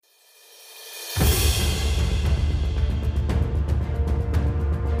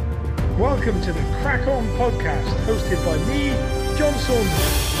Welcome to the Crack On podcast, hosted by me, John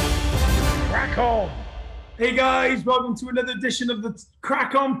Saunders. Crack On! Hey guys, welcome to another edition of the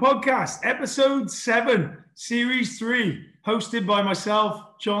Crack On podcast, episode 7, series 3, hosted by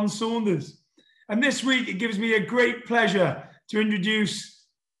myself, John Saunders. And this week, it gives me a great pleasure to introduce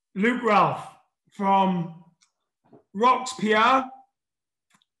Luke Ralph from Rocks PR.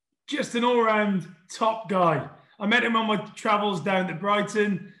 Just an all-round top guy. I met him on my travels down to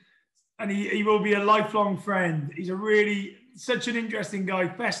Brighton, and he will be a lifelong friend. He's such an interesting guy.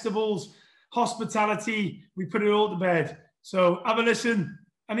 Festivals, hospitality, we put it all to bed. So have a listen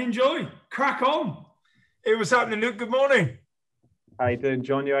and enjoy. Crack on. Hey, what's happening, Luke? Good morning. How you doing,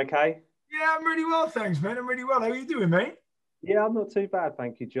 John? You okay? Yeah, I'm really well, thanks, man. I'm really well. How are you doing, mate? Yeah, I'm not too bad,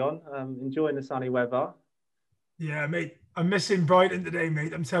 thank you, John. Enjoying the sunny weather. Yeah, mate. I'm missing Brighton today,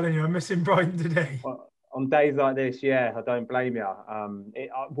 mate. I'm telling you, I'm missing Brighton today. Well, on days like this, yeah, I don't blame you.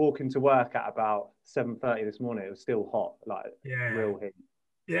 Walking to work at about 7:30 this morning, it was still hot, real heat.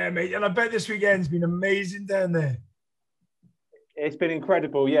 Yeah, mate. And I bet this weekend's been amazing down there. It's been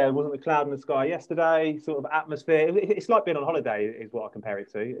incredible. Yeah, it wasn't a cloud in the sky yesterday. Sort of atmosphere. It's like being on holiday, is what I compare it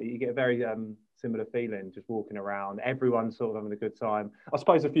to. You get a very similar feeling just walking around. Everyone's sort of having a good time. I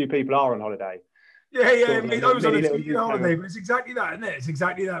suppose a few people are on holiday. Yeah, mate. I was on a 2-year holiday, but it's exactly that, isn't it? It's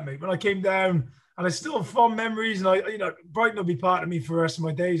exactly that, mate. When I came down, and I still have fond memories, and Brighton will be part of me for the rest of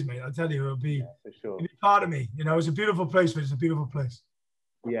my days, mate. I tell you, it'll be part of me. It's a beautiful place, but it's a beautiful place.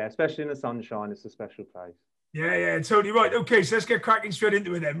 Yeah, especially in the sunshine, it's a special place. Yeah, totally right. Okay, so let's get cracking straight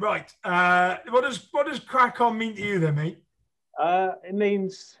into it then. Right. What does crack on mean to you then, mate? It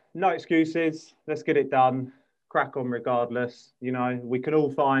means no excuses. Let's get it done. Crack on regardless. We can all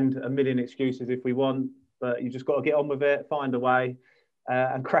find a million excuses if we want, but you just got to get on with it, find a way,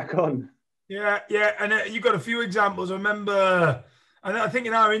 and crack on. Yeah, and you've got a few examples. I remember, and I think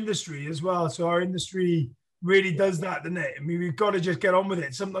in our industry as well. So our industry really does that, doesn't it? I mean, we've got to just get on with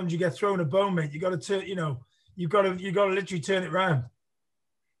it. Sometimes you get thrown a bone, mate. You got to turn, you've got to literally turn it around.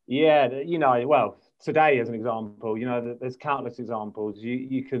 Yeah, well, today as an example, there's countless examples.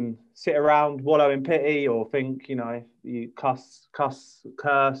 You can sit around, wallow in pity, or think, you curse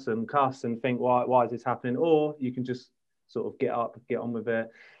and think, why is this happening? Or you can just sort of get up, get on with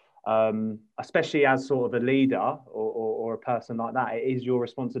it. Especially as sort of a leader or a person like that, it is your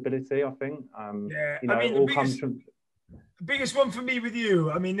responsibility, I think. The biggest one for me with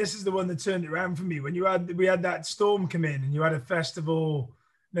you, I mean, this is the one that turned it around for me. When we had that storm come in and you had a festival.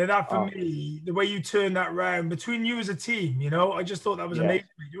 Now that for me, the way you turned that round between you as a team, I just thought that was amazing.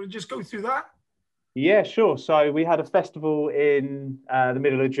 You want to just go through that? Yeah, sure. So we had a festival in the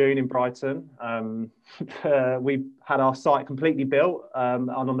middle of June in Brighton. We had our site completely built. And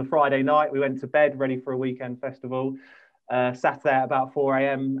on the Friday night, we went to bed ready for a weekend festival. Saturday at about 4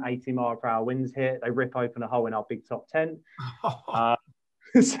 a.m., 80-mile-per-hour winds hit. They rip open a hole in our big top tent.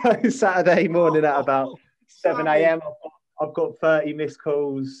 So Saturday morning at about 7 a.m., I've got 30 missed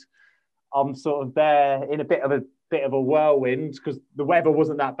calls. I'm sort of there in a bit of a whirlwind because the weather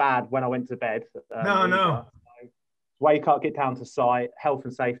wasn't that bad when I went to bed. No. So wake up, get down to site. Health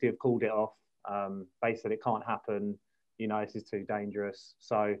and safety have called it off. They said it can't happen. This is too dangerous.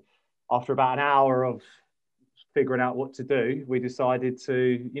 So after about an hour of figuring out what to do, we decided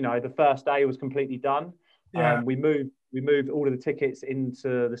to, the first day was completely done. Yeah. We moved all of the tickets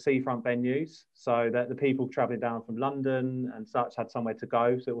into the seafront venues so that the people travelling down from London and such had somewhere to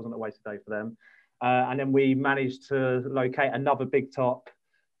go. So it wasn't a wasted day for them. And then we managed to locate another big top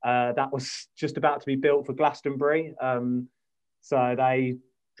that was just about to be built for Glastonbury. So they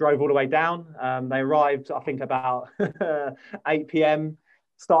drove all the way down. They arrived, I think, about 8 p.m.,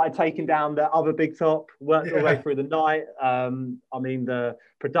 started taking down the other big top, worked all the way through the night. The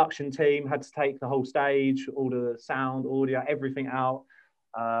production team had to take the whole stage, all the sound, audio, everything out.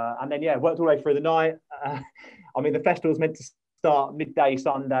 And then, worked all the way through the night. The festival was meant to start midday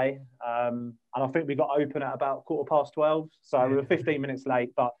Sunday. And I think we got open at about 12:15. So we were 15 minutes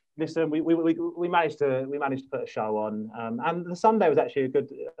late, but listen, we managed to put a show on. And the Sunday was actually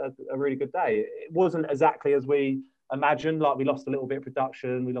a really good day. It wasn't exactly as we imagined. Like, we lost a little bit of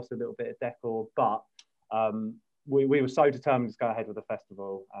production, we lost a little bit of decor, but we were so determined to go ahead with the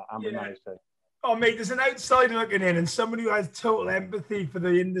festival, and we managed to. Oh, mate, there's an outsider looking in and somebody who has total empathy for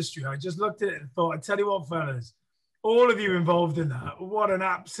the industry. I just looked at it and thought, I tell you what, fellas, all of you involved in that, what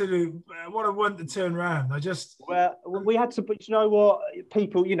a one to turn around. Well, we had to, but you know what,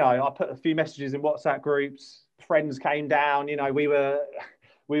 people, I put a few messages in WhatsApp groups, friends came down,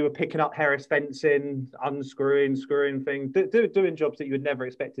 we were picking up Harris fencing, unscrewing, screwing things, doing jobs that you would never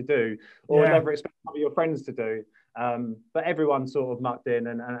expect to do or never expect some of your friends to do. But everyone sort of mucked in,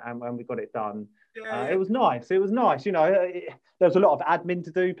 and we got it done. Yeah, It was nice. It was nice. You know, there was a lot of admin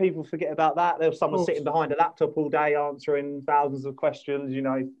to do. People forget about that. There was someone sitting behind a laptop all day answering thousands of questions, you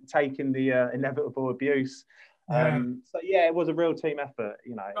know, taking the inevitable abuse. So yeah, it was a real team effort,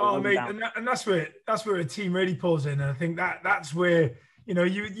 you know. Oh, mate, and that's where a team really pulls in. And I think that's where, you know,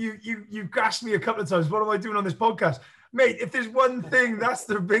 you asked me a couple of times, what am I doing on this podcast? Mate, if there's one thing, that's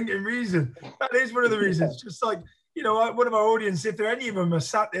the blinking reason. That is one of the reasons. Yeah. Just like, you know, one of our audience, if there any of them are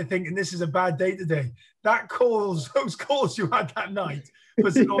sat there thinking this is a bad day today, those calls you had that night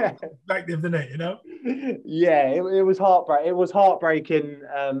was not perspective, didn't it? You know? Yeah, it was heartbreaking. It was heartbreaking.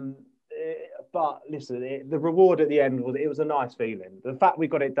 But listen, the reward at the end was a nice feeling. The fact we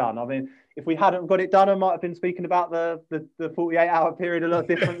got it done. I mean, if we hadn't got it done, I might have been speaking about the 48-hour period a lot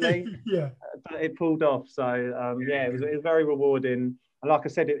differently. Yeah, but it pulled off. So yeah, it was very rewarding. And like I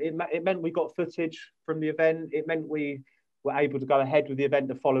said, it meant we got footage from the event. It meant we were able to go ahead with the event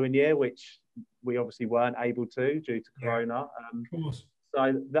the following year, which we obviously weren't able to due to Corona. Of course.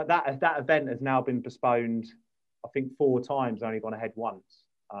 So that event has now been postponed, I think 4 times, only gone ahead once.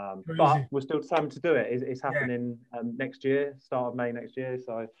 But we're still determined to do it. It's happening next year, start of May next year.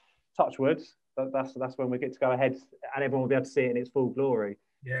 So touch wood, that's when we get to go ahead and everyone will be able to see it in its full glory.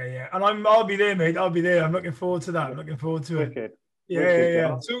 Yeah. And I'll be there, mate. I'll be there. I'm looking forward to that. I'm looking forward to it.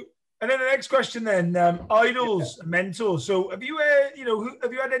 Yeah. So, and then the next question then, idols, mentors. So have you,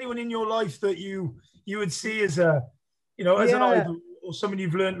 have you had anyone in your life that you would see as an idol or someone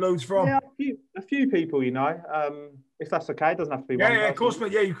you've learned loads from? Yeah, a few people, you know. If that's okay, it doesn't have to be one. Yeah, of course,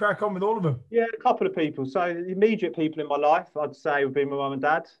 mate. Yeah, you crack on with all of them. Yeah, a couple of people. So the immediate people in my life, I'd say, would be my mum and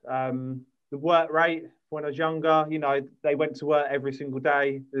dad. The work rate when I was younger, you know, they went to work every single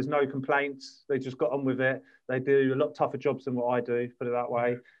day. There's no complaints. They just got on with it. They do a lot tougher jobs than what I do, put it that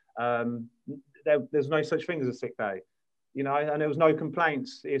way. There's no such thing as a sick day, you know, and there was no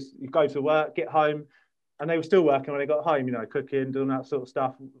complaints. It's you go to work, get home, and they were still working when they got home, you know, cooking, doing that sort of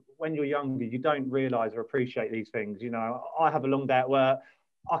stuff. When you're younger, you don't realise or appreciate these things. You know, I have a long day at work.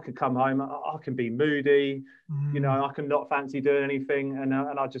 I could come home. I can be moody. You know, I can not fancy doing anything. And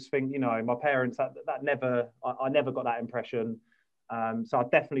I just think, you know, my parents, I never got that impression. So I'd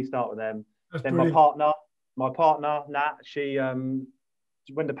definitely start with them. That's then brilliant. my partner, Nat, she,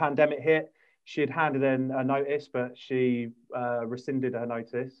 when the pandemic hit, she had handed in a notice, but she rescinded her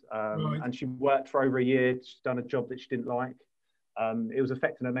notice. And she worked for over a year. She's done a job that she didn't like. It was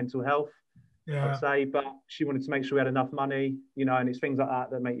affecting her mental health, I'd say, but she wanted to make sure we had enough money, you know, and it's things like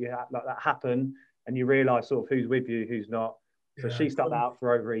that make you like that happen, and you realise sort of who's with you, who's not. So she stuck that out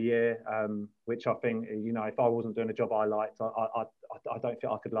for over a year, which I think, you know, if I wasn't doing a job I liked, I don't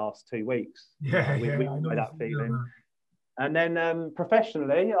think I could last 2 weeks. We know that feeling. And then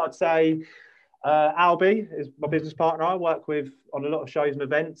professionally, I'd say Albie is my business partner. I work with on a lot of shows and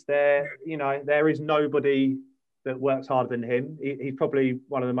events. There is nobody that works harder than him. He's probably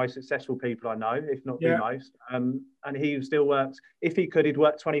one of the most successful people I know, if not the most. And he still works. If he could, he'd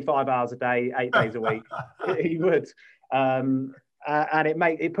work 25 hours a day, 8 days a week. He would. And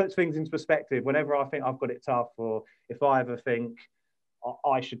it puts things into perspective. Whenever I think I've got it tough, or if I ever think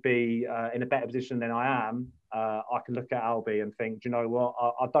I should be in a better position than I am, I can look at Albie and think, do you know what?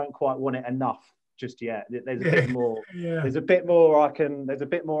 I don't quite want it enough just yet. There's a bit more. There's a bit more I can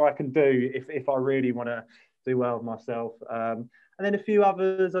do if I really want to do well with myself. And then a few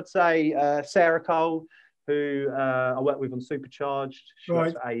others, I'd say Sarah Cole, who I work with on Supercharged. She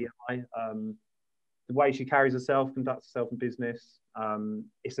works for AEI. The way she carries herself, conducts herself in business.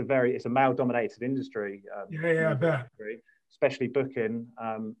 It's a male-dominated industry. I bet. Especially booking.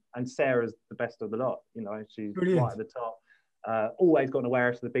 And Sarah's the best of the lot. You know, she's right at the top. Always got an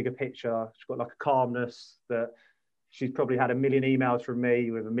awareness of the bigger picture. She's got like a calmness that she's probably had a million emails from me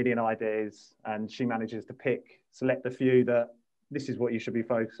with a million ideas, and she manages to select a few that this is what you should be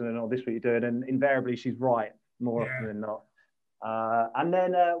focusing on, or this is what you're doing. And invariably she's right more often than not. And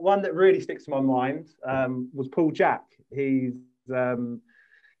then one that really sticks to my mind was Paul Jack. He runs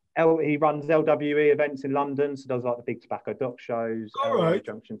LWE events in London, so does like the Big Tobacco Doc shows,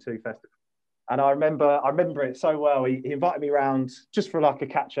 Junction 2 Festival. And I remember it so well. He invited me around just for like a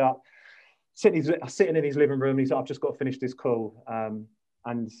catch up. Sitting in his living room, he's like, I've just got to finish this call.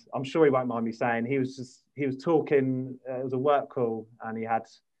 And I'm sure he won't mind me saying, he was talking, it was a work call, and he had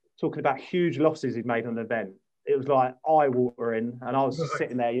talking about huge losses he'd made on an event. It was like eye-watering, and I was just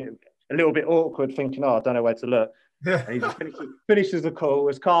sitting there, a little bit awkward, thinking, I don't know where to look. And he just finishes the call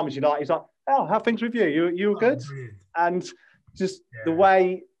as calm as you like. He's like, how are things with you? You were good? And just the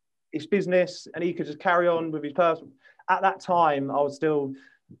way it's business, and he could just carry on with his personal. At that time, I was still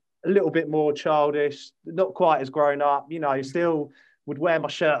a little bit more childish, not quite as grown up, you know, still would wear my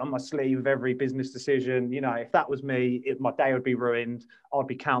shirt on my sleeve with every business decision. You know, if that was me, my day would be ruined. I'd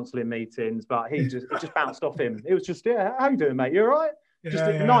be counselling meetings, but it just bounced off him. It was just, yeah, how you doing, mate? You all right? Just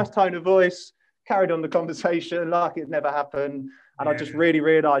a nice tone of voice, carried on the conversation like it never happened. And I just really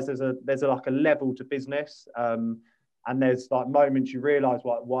realised there's like a level to business. And there's like moments you realise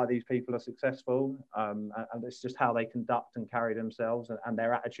why these people are successful. And it's just how they conduct and carry themselves and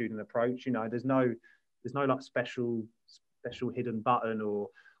their attitude and approach. You know, there's no like special hidden button or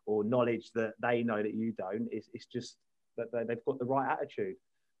knowledge that they know that you don't. It's just that they've got the right attitude.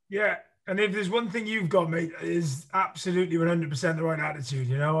 Yeah. And if there's one thing you've got, mate, is absolutely 100% the right attitude.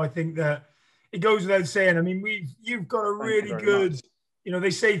 You know, I think that it goes without saying. I mean, you've got a really good, you know,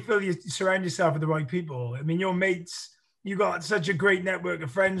 they say, Phil, you surround yourself with the right people. I mean, your mates, you got such a great network of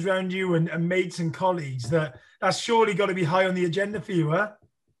friends around you and mates and colleagues that's surely got to be high on the agenda for you, huh?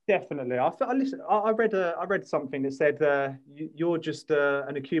 Definitely. I read something that said you're just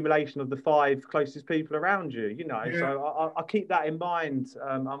an accumulation of the 5 closest people around you. You know, so I keep that in mind.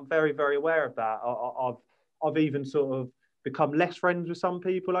 I'm very, very aware of that. I've even sort of become less friends with some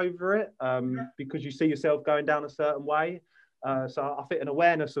people over it because you see yourself going down a certain way. So I think an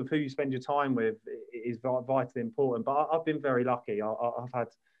awareness of who you spend your time with is vitally important. But I've been very lucky. I've had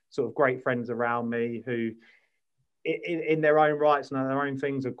sort of great friends around me who, in their own rights and their own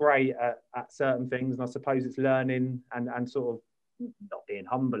things, are great at certain things. And I suppose it's learning and sort of not being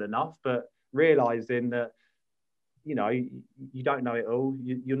humble enough, but realizing that, you know, you don't know it all.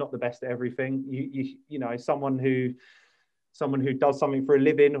 You're not the best at everything. You know, someone who does something for a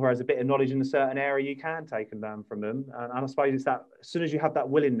living or has a bit of knowledge in a certain area, you can take and learn from them. And I suppose it's that as soon as you have that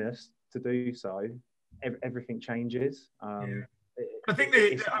willingness to do so, everything changes. I think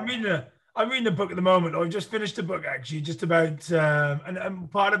I'm reading a book at the moment. I've just finished a book actually, just about,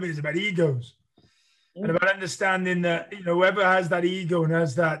 and part of it is about egos and about understanding that, you know, whoever has that ego and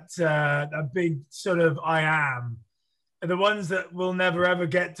has that big sort of I am, are the ones that will never ever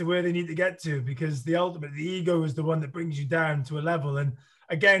get to where they need to get to, because the ego is the one that brings you down to a level. And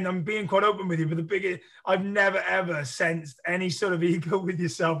again, I'm being quite open with you, but I've never ever sensed any sort of ego with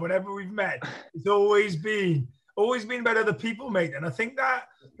yourself. Whenever we've met, it's always been about other people, mate. And I think that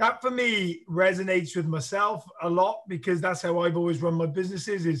for me resonates with myself a lot, because that's how I've always run my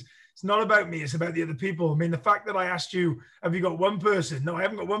businesses. It's not about me, it's about the other people. I mean, the fact that I asked you, have you got one person? No, I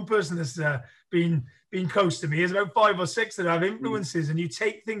haven't got one person that's been close to me. There's about 5 or 6 that have influences, and you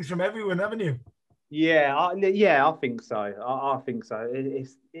take things from everyone, haven't you? Yeah, I think so. I think so.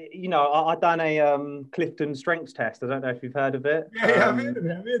 You know, I've done a Clifton Strengths test. I don't know if you've heard of it. Yeah, I've heard of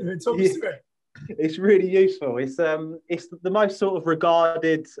it. Talk us through it. It's really useful. It's the most sort of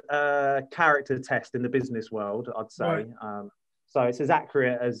regarded character test in the business world, I'd say. Right. So it's as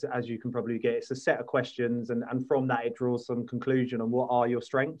accurate as you can probably get. It's a set of questions, and from that it draws some conclusion on what are your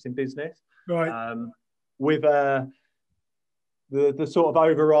strengths in business. Right. With the sort of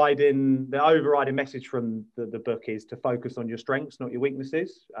overriding message from the book is to focus on your strengths, not your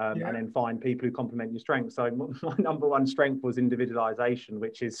weaknesses, and then find people who complement your strengths. So my number one strength was individualization,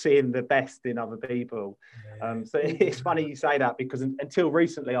 which is seeing the best in other people. So it's funny you say that, because until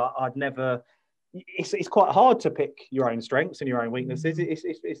recently I'd never. It's quite hard to pick your own strengths and your own weaknesses.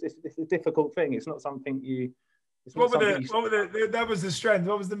 It's a difficult thing. It's not something you. That was the strength.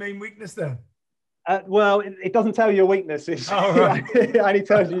 What was the main weakness then? Well, it doesn't tell you your weaknesses. Right. It only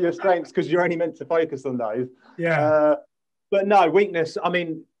tells you your strengths, because you're only meant to focus on those. Yeah. But no, weakness. I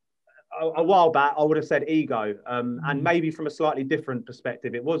mean, a while back, I would have said ego, and maybe from a slightly different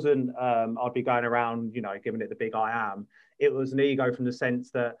perspective. It wasn't. I'd be going around, you know, giving it the big I am. It was an ego from the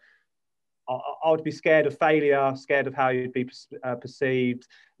sense that I would be scared of failure, scared of how you'd be perceived,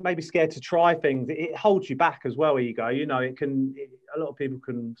 maybe scared to try things. It holds you back as well, ego. You know, a lot of people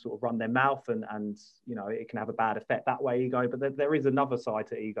can sort of run their mouth and you know, it can have a bad effect that way, ego. But there is another side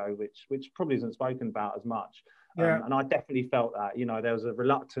to ego, which probably isn't spoken about as much. And I definitely felt that, you know, there was a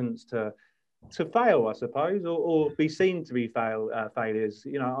reluctance to fail, I suppose, or be seen to be failures.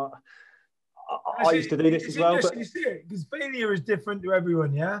 You know, I used to do this as well. But because failure is different to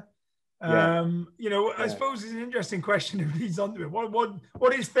everyone, yeah? You know, I suppose it's an interesting question that leads on to it.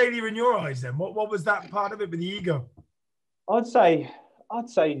 What is failure in your eyes then? What was that part of it with the ego? I'd say,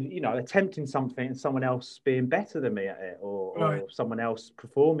 you know, attempting something and someone else being better than me at it, or someone else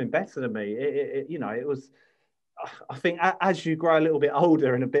performing better than me. You know, it was. I think as you grow a little bit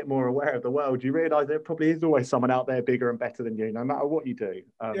older and a bit more aware of the world, you realise there probably is always someone out there bigger and better than you, no matter what you do.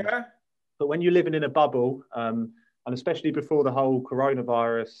 But when you're living in a bubble, and especially before the whole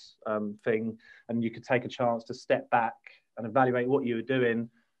coronavirus thing, and you could take a chance to step back and evaluate what you were doing,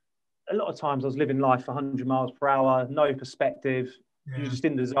 a lot of times I was living life 100 miles per hour, no perspective. Yeah. You're just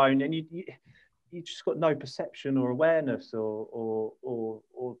in the zone, and you just got no perception or awareness or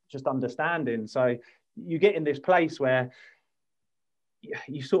just understanding. So you get in this place where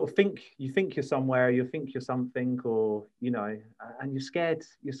you sort of think you're somewhere, you think you're something, or and you're scared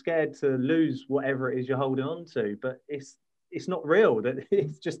to lose whatever it is you're holding on to, but it's not real. That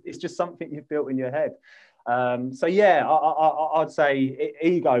it's just something you've built in your head. So yeah, I'd say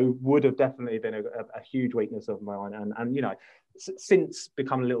ego would have definitely been a huge weakness of mine, and since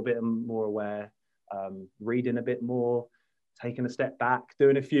becoming a little bit more aware, reading a bit more, taking a step back,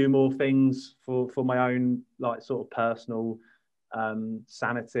 doing a few more things for my own like sort of personal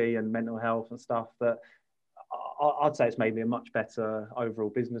sanity and mental health and stuff, that I'd say it's made me a much better overall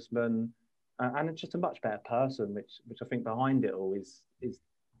businessman, and just a much better person, which I think behind it all is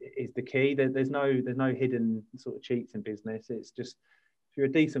the key. There's no hidden sort of cheats in business. It's just, if you're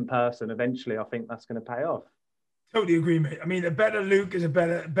a decent person, eventually I think that's going to pay off. Totally agree, mate. I mean, a better Luke is a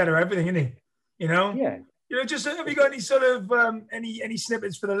better everything, isn't he? Yeah. Just have you got any sort of any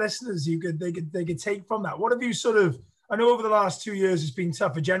snippets for the listeners they could take from that? What have you sort of? I know over the last 2 years it's been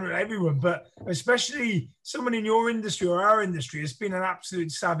tough for generally everyone, but especially someone in your industry or our industry, it's been an absolute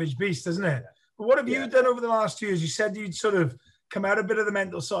savage beast, hasn't it? But what have you done over the last 2 years? You said you'd sort of come out a bit of the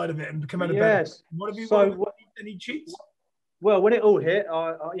mental side of it and become out a better. What have you? Any cheats? Well, when it all hit,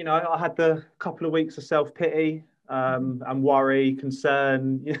 I had the couple of weeks of self-pity. And worry,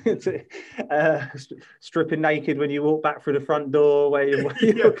 concern, stripping naked when you walk back through the front door, where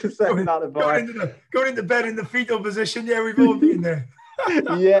you're concerned about the vibe. Going into bed in the fetal position. Yeah, we've all been there.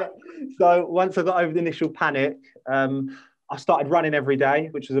 Yeah. So once I got over the initial panic, I started running every day,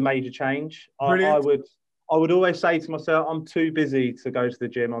 which was a major change. I would always say to myself, I'm too busy to go to the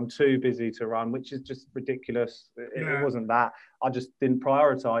gym. I'm too busy to run, which is just ridiculous. It wasn't that. I just didn't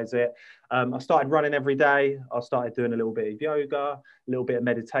prioritize it. I started running every day. I started doing a little bit of yoga, a little bit of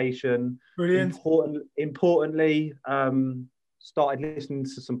meditation. Brilliant. Importantly, started listening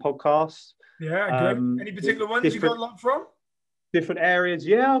to some podcasts. Yeah, good. Any particular ones you got a lot from? Different areas.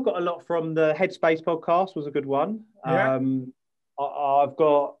 Yeah, I got a lot from the Headspace podcast, was a good one. Yeah.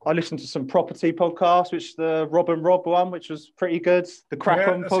 I listened to some property podcasts, which the Rob and Rob one, which was pretty good. The Crack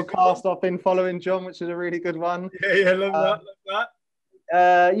On podcast I've been following, John, which is a really good one. Yeah, love that.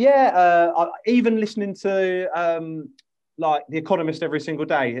 I even listening to like The Economist every single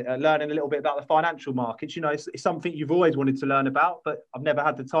day, learning a little bit about the financial markets. It's something you've always wanted to learn about, but I've never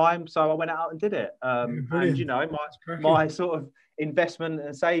had the time, so I went out and did it. And my sort of investment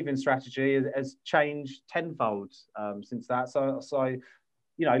and saving strategy has changed tenfold since that. So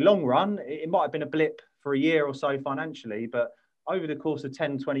long run, it might have been a blip for a year or so financially, but over the course of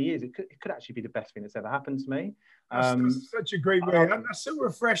 10, 20 years, it could actually be the best thing that's ever happened to me. That's such a great way. That's so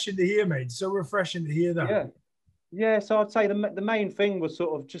refreshing to hear, mate. So refreshing to hear that. Yeah. So I'd say the main thing was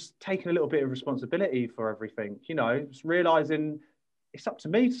sort of just taking a little bit of responsibility for everything, just realizing it's up to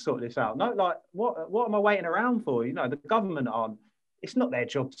me to sort this out. No, like what am I waiting around for? The government aren't. It's not their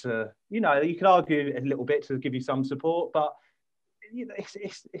job to, you can argue a little bit to give you some support, but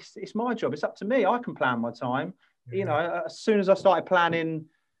it's my job. It's up to me. I can plan my time. As soon as I started planning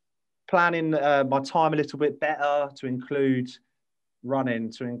my time a little bit better, to include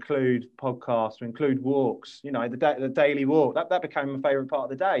running, to include podcasts, to include walks, the daily walk, that became my favorite part of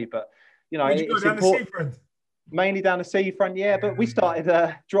the day. But it's important. Mainly down the seafront, but we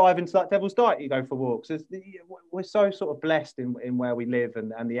started driving to that Devil's Dyke. You go for walks. We're so sort of blessed in where we live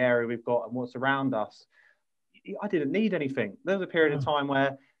and the area we've got and what's around us. I didn't need anything. There was a period of time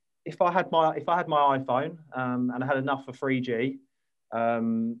where if I had my iPhone and I had enough for 3G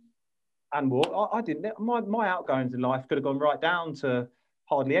and walk, I didn't. My outgoings in life could have gone right down to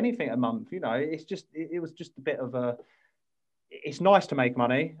hardly anything a month. It was just a bit of a. It's nice to make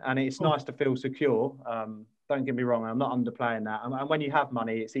money and it's nice to feel secure. Don't get me wrong, I'm not underplaying that. And when you have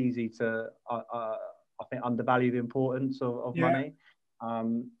money, it's easy to, I think, undervalue the importance of money.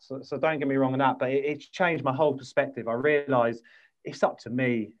 So don't get me wrong on that, but it's changed my whole perspective. I realised it's up to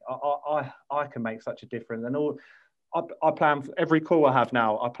me. I can make such a difference. And I plan for every call I have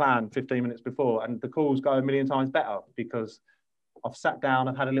now. I plan 15 minutes before, and the calls go a million times better because I've sat down,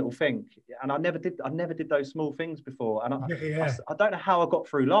 I've had a little think, and I never did those small things before. And I don't know how I got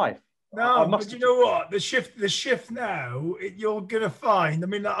through life. No, but you know what? The shift now, you're gonna find. I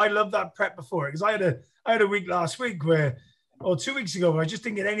mean, I love that prep before because I had a week last week or 2 weeks ago where I just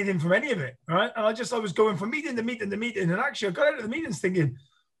didn't get anything from any of it, right? And I was going from meeting to meeting to meeting, and actually I got out of the meetings thinking,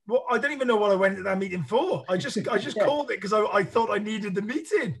 Well, I don't even know what I went to that meeting for. I just called it because I thought I needed the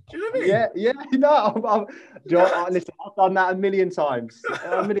meeting. Do you know what I mean? Yeah. Listen, I've done that a million times.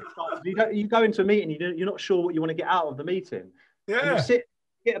 A million times. You go into a meeting, you're not sure what you want to get out of the meeting. Yeah. And you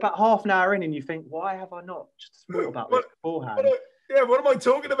get about half an hour in, and you think, why have I not just thought about this beforehand? What am I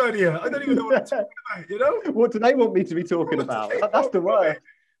talking about here? I don't even know what I'm talking about. You know? What do they want me to be talking about? That's the word.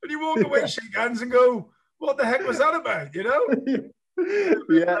 And you walk away, shake hands, and go, "What the heck was that about?" You know?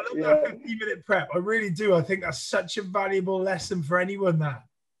 Yeah. I love that 15-minute prep. I really do. I think that's such a valuable lesson for anyone. That.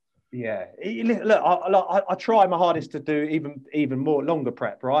 Yeah, look, I try my hardest to do even more longer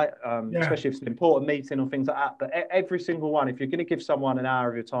prep, right? Especially if it's an important meeting or things like that. But every single one, if you're going to give someone an hour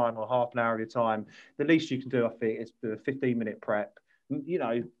of your time or half an hour of your time, the least you can do, I think, is do a 15-minute prep. You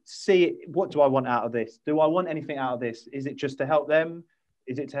know, see what do I want out of this? Do I want anything out of this? Is it just to help them?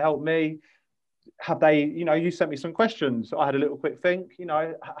 Is it to help me? Have they, you sent me some questions. I had a little quick think,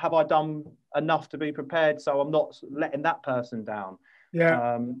 have I done enough to be prepared so I'm not letting that person down?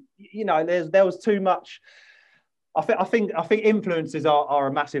 Yeah. There was too much. I think influences are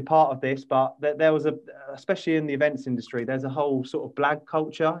a massive part of this, but there was especially in the events industry, there's a whole sort of blag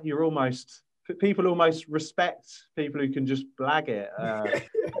culture. People almost respect people who can just blag it.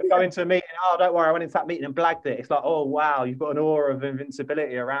 Go into a meeting, oh, don't worry, I went into that meeting and blagged it. It's like, oh, wow, you've got an aura of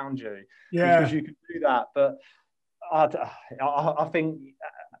invincibility around you because you can do that. But I think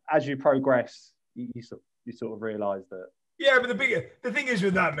as you progress, you sort of realise that. Yeah, but the thing is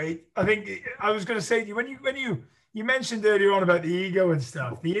with that, mate, I think I was going to say to you, when you mentioned earlier on about the ego and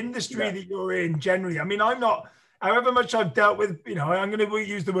stuff, the industry that you're in generally, I mean, I'm not, however much I've dealt with, I'm going to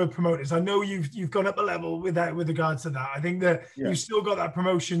use the word promoters. I know you've gone up a level with regards to that. I think that you've still got that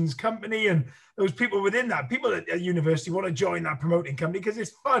promotions company and those people within that. People at university want to join that promoting company because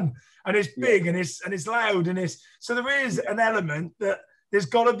it's fun and it's big and it's loud so there is an element that there's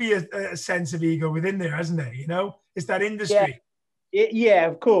got to be a sense of ego within there, hasn't there? It's that industry. Yeah,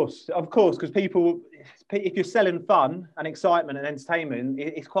 of course, because people, if you're selling fun and excitement and entertainment,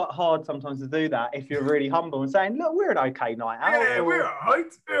 it's quite hard sometimes to do that if you're really humble and saying, look, we're an okay night out. Yeah, we're all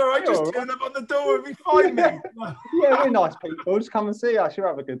right. We're all right. Just turn up on the door and be fine, mate. Yeah, we're nice people. Just come and see us. You'll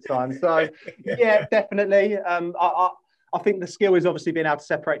have a good time. So, yeah, definitely. I think the skill is obviously being able to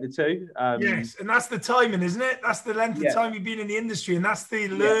separate the two. Yes, and that's the timing, isn't it? That's the length of time you've been in the industry, and that's the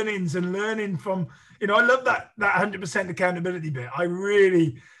learnings and learning from, I love that 100% accountability bit. I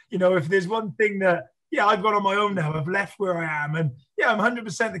really, if there's one thing that, I've got on my own now, I've left where I am, and I'm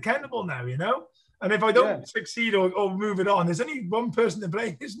 100% accountable now, and if I don't succeed or move it on, there's only one person to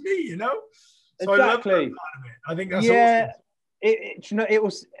blame, it's me, So exactly. I love that part of it. I think that's awesome. It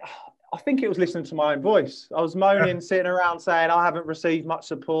was. I think it was listening to my own voice. I was moaning, sitting around saying, I haven't received much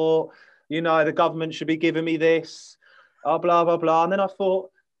support. The government should be giving me this, blah, blah, blah. And then I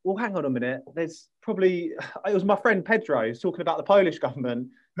thought, well, hang on a minute. It was my friend Pedro who's talking about the Polish government.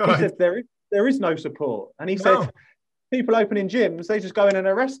 He said, there is no support. And he said, people opening gyms, they just go in and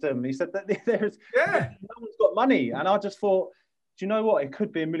arrest them. He said that no one's got money. And I just thought, do you know what? It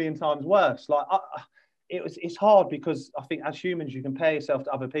could be a million times worse. Like, it's hard because I think as humans you compare yourself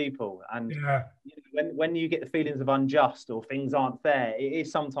to other people, and when you get the feelings of unjust or things aren't fair, it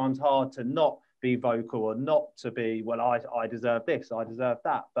is sometimes hard to not be vocal or not to be, well, I deserve this, I deserve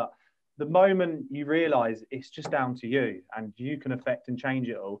that. But the moment you realise it's just down to you and you can affect and change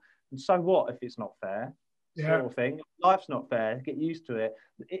it all, and so what if it's not fair? Sort of thing. Life's not fair. Get used to it.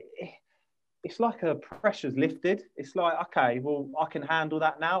 It's like a pressure's lifted. It's like, okay, well, I can handle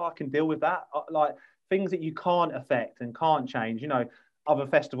that now. I can deal with that. Like, things that you can't affect and can't change. Other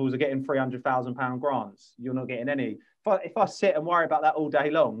festivals are getting £300,000 grants. You're not getting any. If I sit and worry about that all day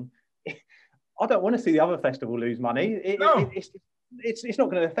long, I don't want to see the other festival lose money. It's not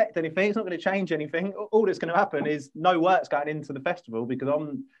going to affect anything. It's not going to change anything. All that's going to happen is no work's going into the festival because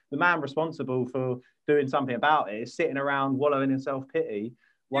I'm the man responsible for doing something about it. Is sitting around wallowing in self-pity,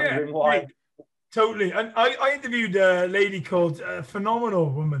 wondering why. Totally. And I interviewed a lady called Phenomenal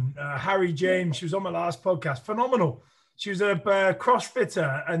Woman, Harry James. She was on my last podcast. Phenomenal. She was a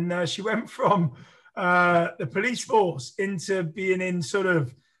CrossFitter, and she went from the police force into being in sort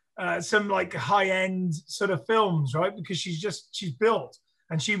of some like high-end sort of films, right? Because she's built.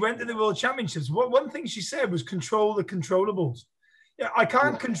 And she went to the World Championships. One thing she said was control the controllables. Yeah, I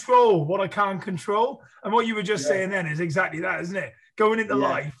can't control what I can't control. And what you were just saying then is exactly that, isn't it? Going into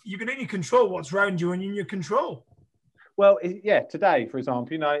life, you can only control what's around you and in your control. Well, today, for example,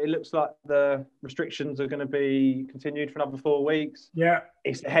 it looks like the restrictions are going to be continued for another 4 weeks. Yeah.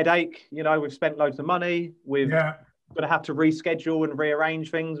 It's a headache. We've spent loads of money. We're going to have to reschedule and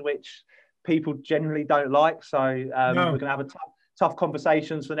rearrange things, which people generally don't like. So we're going to have a tough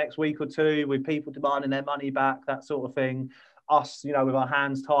conversations for the next week or two with people demanding their money back, that sort of thing. Us, you know, with our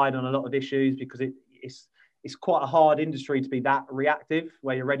hands tied on a lot of issues, because it's quite a hard industry to be that reactive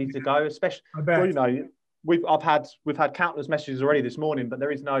where you're ready to go, especially, well, you know, we've had countless messages already this morning, but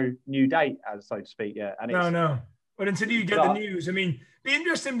there is no new date, as so to speak, yet. And no. But until you get the news, I mean, the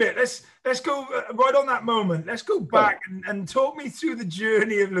interesting bit. Let's go right on that moment. Let's go back and talk me through the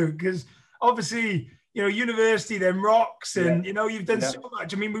journey of Luke, because obviously, you know, university, then rocks, and you know, you've done so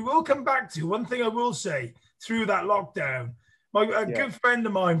much. I mean, we will come back to one thing. I will say through that lockdown, a good friend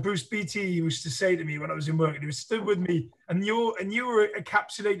of mine, Bruce Beattie, used to say to me when I was in work, and he was stood with me, and you were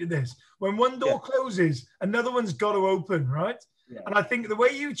encapsulated this: when one door closes, another one's got to open, right? Yeah. And I think the way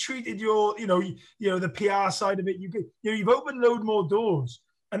you treated your, you know, the PR side of it, you've opened load more doors,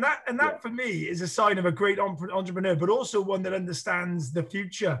 and that for me is a sign of a great entrepreneur, but also one that understands the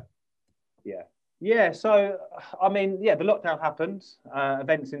future. Yeah. So, I mean, the lockdown happened.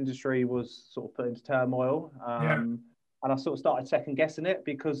 Events industry was sort of put into turmoil. And I sort of started second guessing it,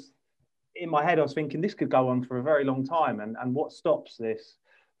 because in my head I was thinking this could go on for a very long time, and what stops this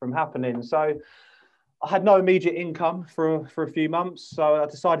from happening? So I had no immediate income for a few months, so I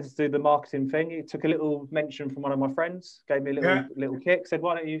decided to do the marketing thing. It took a little mention from one of my friends, gave me a little kick, said,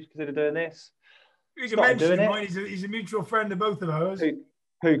 "Why don't you consider doing this?" You can mention him. He's a mutual friend of both of ours.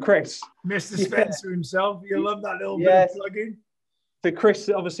 Who, Chris? Mr. Spencer himself. You love that little bit of plugging. So Chris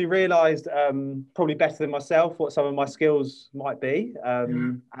obviously realised, probably better than myself, what some of my skills might be,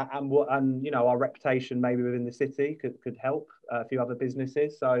 and you know, our reputation maybe within the city could help a few other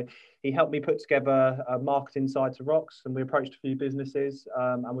businesses. So he helped me put together a marketing side to Rocks, and we approached a few businesses,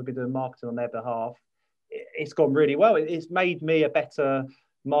 and we've been doing marketing on their behalf. It's gone really well. It's made me a better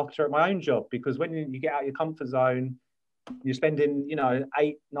marketer at my own job, because when you get out of your comfort zone, you're spending, you know,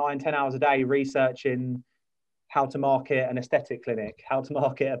 8, 9, 10 hours a day researching how to market an aesthetic clinic, how to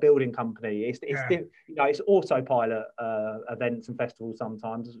market a building company. It's you know, it's autopilot events and festivals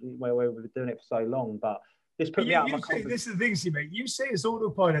sometimes where we've been doing it for so long. But this put me out of my comfort. This is the thing, mate. You say it's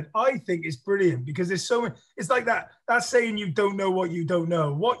autopilot. I think it's brilliant, because there's so many. It's like that saying, you don't know what you don't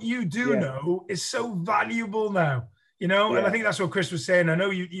know. What you do know is so valuable now, you know. And I think that's what Chris was saying. I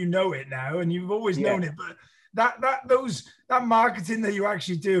know you know it now, and you've always known it, but that marketing that you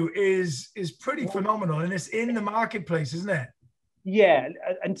actually do is pretty phenomenal, and it's in the marketplace, isn't it? Yeah,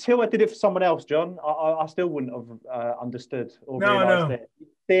 until I did it for someone else, John, I still wouldn't have understood or realised it.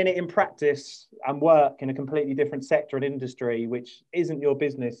 Seeing it in practice and work in a completely different sector and industry, which isn't your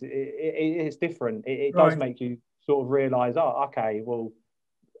business, it's different. It does make you sort of realise, oh, okay, well,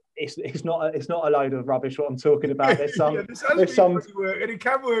 it's not a load of rubbish what I'm talking about. There's some work, and it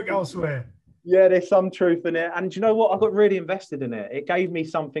can work elsewhere. Yeah, there's some truth in it. And do you know what? I got really invested in it. It gave me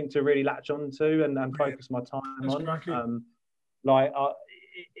something to really latch onto and focus my time on.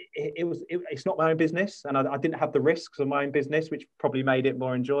 It's not my own business, and I didn't have the risks of my own business, which probably made it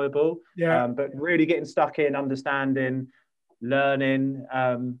more enjoyable. But really getting stuck in, understanding, learning,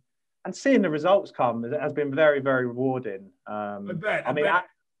 and seeing the results come has been very, very rewarding. I mean,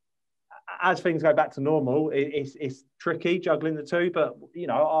 as things go back to normal, it's tricky juggling the two, but you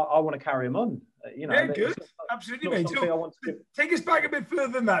know, I want to carry them on. You know, good, absolutely, mate. Take us back a bit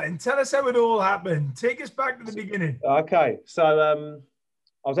further than that, and tell us how it all happened. Take us back to the beginning. Okay, so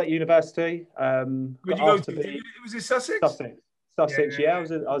I was at university. Where'd you go to? Was it Sussex? Sussex. Yeah. I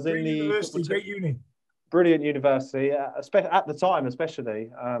was in the university. Great uni. Brilliant university, at the time,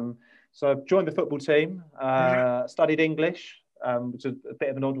 especially. So I joined the football team. Studied English. Which is a bit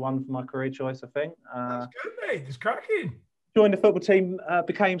of an odd one for my career choice, I think. That's good, mate. It's cracking. Joined the football team,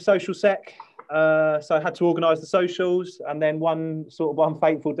 became social sec. So I had to organise the socials. And then one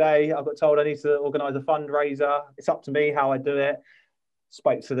fateful day, I got told I need to organise a fundraiser. It's up to me how I do it.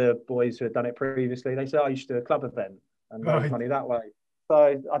 Spoke to the boys who had done it previously. They said, oh, you should do a club event and raise money that way.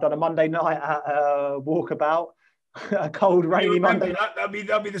 So I done a Monday night at a walkabout, a cold, rainy Monday.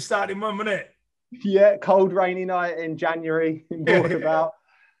 That'd be the starting one, wouldn't it? Yeah, cold, rainy night in January in Walkabout.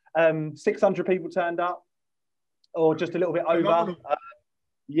 600 people turned up, or just a little bit over.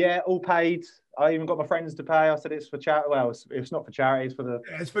 All paid. I even got my friends to pay. I said it's for charity. Well, it's not for charity. It's for the.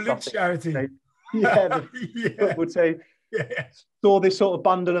 It's for Luke's charity. The football team. Yeah. Saw this sort of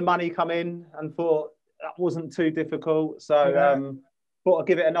bundle of money come in and thought that wasn't too difficult. So thought I'd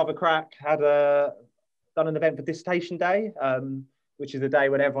give it another crack. Had done an event for dissertation day. Which is the day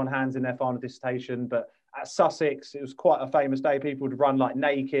when everyone hands in their final dissertation. But at Sussex, it was quite a famous day. People would run like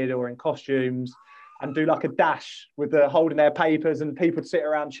naked or in costumes and do like a dash with holding their papers, and people would sit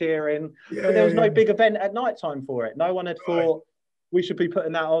around cheering. But there was no big event at night time for it. No one had thought we should be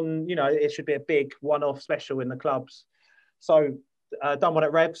putting that on, you know, it should be a big one-off special in the clubs. So done one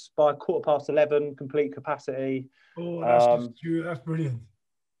at Revs by 11:15, complete capacity. Oh, that's just true. That's brilliant.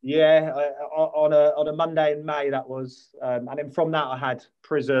 Yeah, on a Monday in May that was, and then from that I had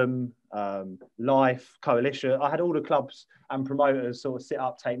Prism, Life, Coalition. I had all the clubs and promoters sort of sit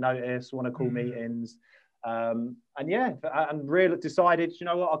up, take notice, want to call meetings, and yeah, and really decided, you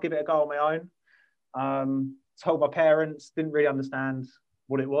know what, I'll give it a go on my own. Told my parents, didn't really understand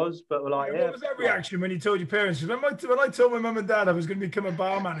what it was, but were like, What was that reaction when you told your parents? When I told my mum and dad I was going to become a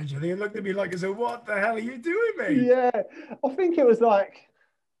bar manager, they looked at me like, "So what the hell are you doing, mate?" Yeah, I think it was like.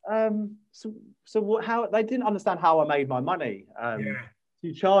 How they didn't understand how I made my money.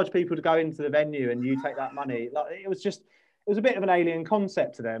 You charge people to go into the venue and you take that money. Like it was a bit of an alien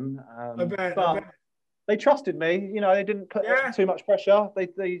concept to them. I bet. They trusted me. You know, they didn't put too much pressure.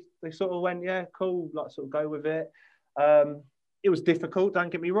 They sort of went, yeah, cool, like sort of go with it. It was difficult. Don't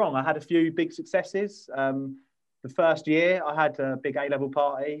get me wrong. I had a few big successes. The first year, I had a big A-level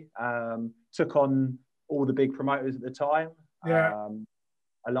party. Took on all the big promoters at the time. Yeah.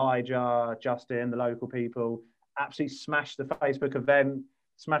 Elijah, Justin, the local people, absolutely smashed the Facebook event,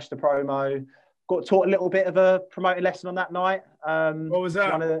 smashed the promo. Got taught a little bit of a promoting lesson on that night. What was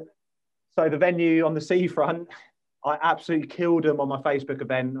that? So the venue on the seafront, I absolutely killed them on my Facebook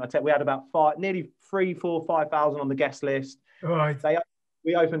event. We had about nearly 5,000 on the guest list. Right.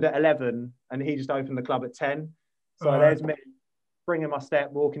 We opened at 11 and he just opened the club at 10. So there's me bringing my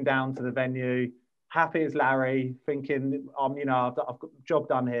step, walking down to the venue, happy as Larry, thinking, I've got a job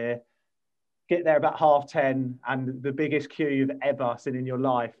done here. Get there about 10:30, and the biggest queue you've ever seen in your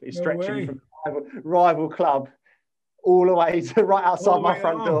life is stretching from rival club all the way to right outside my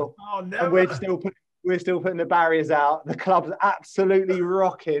front door. And we're still putting the barriers out. The club's absolutely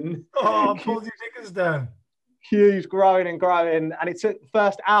rocking. Oh, pulled your tickets down. Queues growing and growing, and it took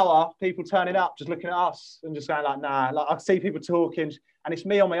first hour people turning up, just looking at us and just going like, nah. Like I see people talking, and it's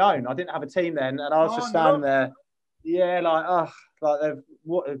me on my own. I didn't have a team then, and I was just standing there. Yeah,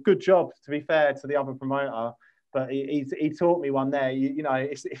 what a good job, to be fair to the other promoter. But he taught me one there. You know,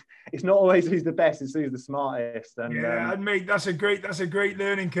 it's not always who's the best; it's who's the smartest. And mate, that's a great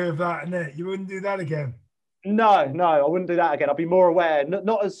learning curve, that, isn't it? You wouldn't do that again. No, I wouldn't do that again. I'd be more aware,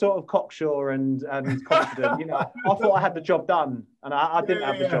 not as sort of cocksure and confident. You know, I thought I had the job done, and I didn't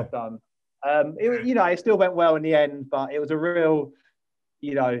have the job done. It still went well in the end, but it was a real,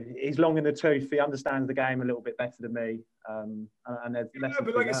 he's long in the tooth. He understands the game a little bit better than me.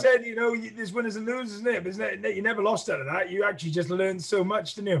 But like I said, there's winners and losers, isn't it? But isn't it? You never lost out of that. You actually just learned so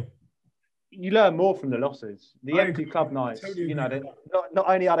much, didn't you? You learn more from the losses. The empty club nights, totally not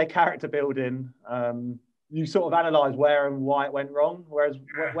only are they character building, you sort of analyse where and why it went wrong. Whereas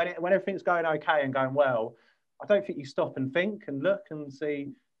when everything's going okay and going well, I don't think you stop and think and look and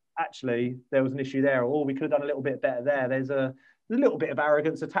see, actually, there was an issue there, or we could have done a little bit better there. There's a little bit of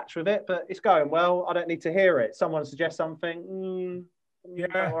arrogance attached with it, but it's going well. I don't need to hear it. Someone suggests something,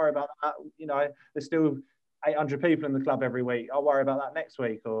 don't worry about that. There's still 800 people in the club every week. I'll worry about that next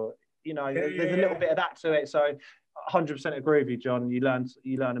week. Or, there's a little bit of that to it. So 100% agree with you, John. You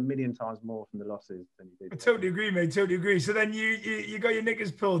learn a million times more from the losses than you do. I totally agree, mate. Totally agree. So then you got your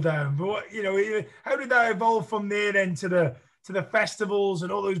knickers pulled down. But how did that evolve from there then to the festivals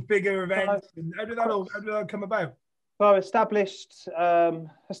and all those bigger events? And how did that come about? Well, established a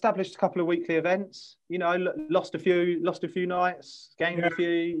couple of weekly events. Lost a few nights, gained a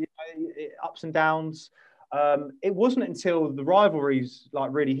few, ups and downs. It wasn't until the rivalries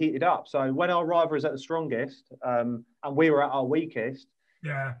really heated up. So when our rivalry was at the strongest, and we were at our weakest,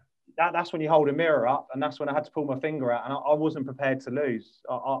 that's when you hold a mirror up, and that's when I had to pull my finger out, and I wasn't prepared to lose.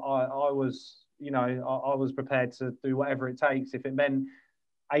 I was prepared to do whatever it takes. If it meant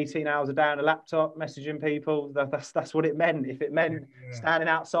 18 hours a day on a laptop messaging people, that's what it meant. If it meant standing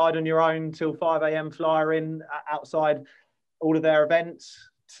outside on your own till 5 a.m. flying outside all of their events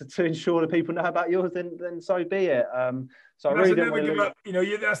to ensure that people know about yours, then so be it. So I really didn't want to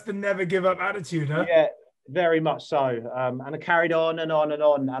lose. That's the never give up attitude, huh? Yeah, very much so. And I carried on and on and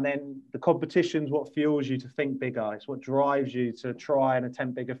on. And then the competition's what fuels you to think bigger. It's what drives you to try and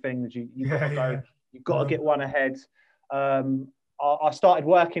attempt bigger things. You've got to get one ahead. I started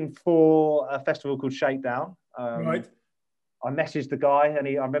working for a festival called Shakedown. Right. I messaged the guy, and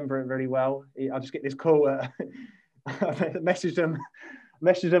I remember it really well. I just get this call. I messaged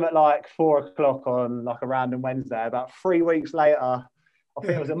him at 4 o'clock on a random Wednesday. About 3 weeks later, I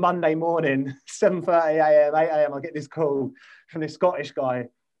think it was a Monday morning, 7:30 a.m., 8 a.m. I get this call from this Scottish guy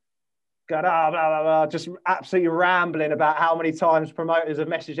going, blah, blah, blah, just absolutely rambling about how many times promoters have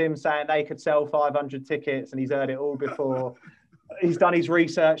messaged him saying they could sell 500 tickets, and he's heard it all before. He's done his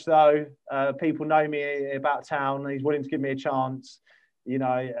research though. People know me about town. He's willing to give me a chance. You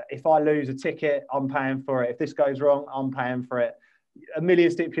know, if I lose a ticket, I'm paying for it. If this goes wrong, I'm paying for it. A million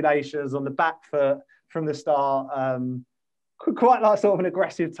stipulations on the back foot from the start. Quite like sort of an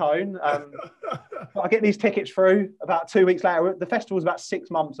aggressive tone. I get these tickets through about 2 weeks later. The festival's about 6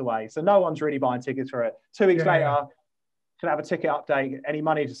 months away, so no one's really buying tickets for it. 2 weeks later, can I have a ticket update? Any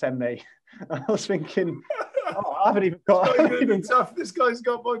money to send me? I was thinking, I haven't even got. Tough. This guy's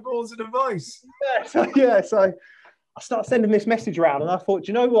got my balls in a vice. So I started sending this message around, and I thought,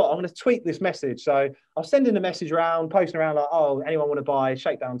 you know what? I'm going to tweak this message. So I was sending the message around, posting around like, oh, anyone want to buy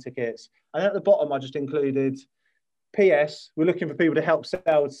shakedown tickets? And at the bottom, I just included, P.S. We're looking for people to help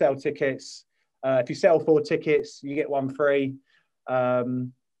sell tickets. If you sell 4 tickets, you get 1 free.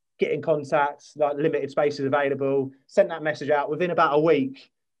 Get in contact, like limited spaces available. Sent that message out. Within about a week,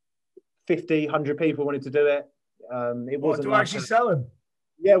 50, 100 people wanted to do it. It wasn't to actually sell them.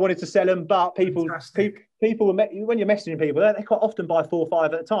 Yeah, wanted to sell them, but people when you're messaging people, they quite often buy 4 or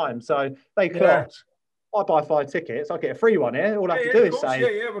 5 at a time. So they clocked, I buy 5 tickets, I get a free one here. All I have to do is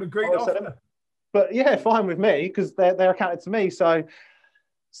say, what a great offer. But yeah, fine with me because they're accounted to me. So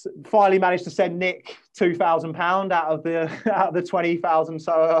finally managed to send Nick £2,000 out of the 20,000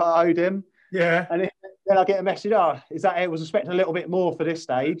 so I owed him. Yeah. And then I get a message, is that it? Was expecting a little bit more for this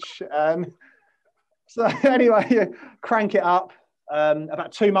stage. So anyway, crank it up.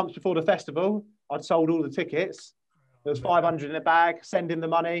 About 2 months before the festival, I'd sold all the tickets. There was 500 in the bag, send him the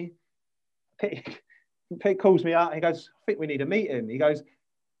money. Pete calls me up. He goes, I think we need a meeting. He goes,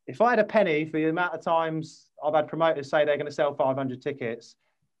 if I had a penny for the amount of times I've had promoters say they're going to sell 500 tickets,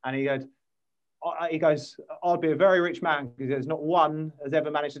 and he goes, I'd be a very rich man because there's not one has ever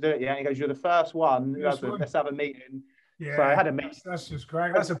managed to do it yet. He goes, you're the first one. Let's have a meeting. Yeah, so I had a meeting. That's just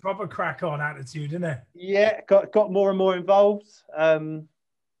great. That's a proper crack on attitude, isn't it? Yeah, got more and more involved. I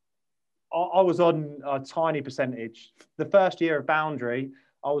was on a tiny percentage. The first year of Boundary,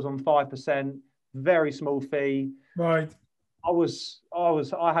 I was on 5%, very small fee. Right.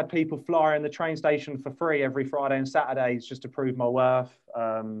 I had people flying the train station for free every Friday and Saturdays just to prove my worth.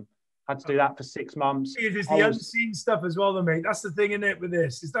 Had to do that for 6 months. It's the unseen stuff as well, though, mate. That's the thing in it with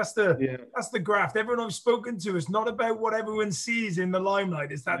this. That's the graft. Everyone I've spoken to, it's not about what everyone sees in the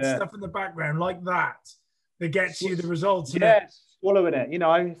limelight. It's that stuff in the background like that gets you the results. Swallowing it. You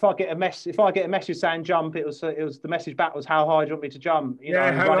know, if I get a message saying jump, it was the message back was how high do you want me to jump? How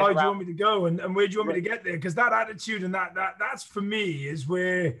high do you want me to go, and where do you want me to get there? Because that attitude and that's for me is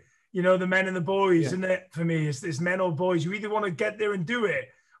where, you know, the men and the boys, isn't it? For me, it's men or boys. You either want to get there and do it,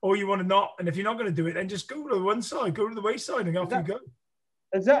 or you want to not. And if you're not going to do it, then just go to the one side, go to the wayside, and off you go.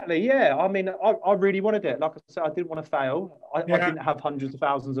 Exactly. Yeah. I mean, I really wanted it. Like I said, I didn't want to fail. I didn't have hundreds of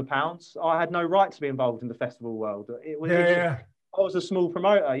thousands of pounds. I had no right to be involved in the festival world. I was a small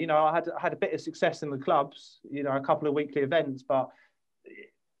promoter. You know, I had a bit of success in the clubs. You know, a couple of weekly events, but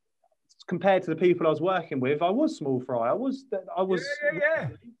compared to the people I was working with, I was small fry. I had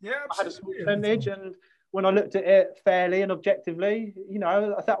a small percentage, and when I looked at it fairly and objectively, you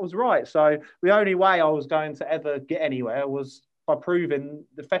know, that was right. So the only way I was going to ever get anywhere was by proving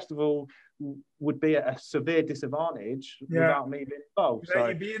the festival would be at a severe disadvantage without me being involved. So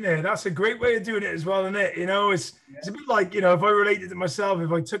you being there, that's a great way of doing it as well, isn't it? You know, it's a bit like, you know, if I related to myself,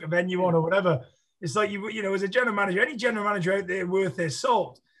 if I took a venue on or whatever, it's like you know, as a general manager, any general manager out there worth their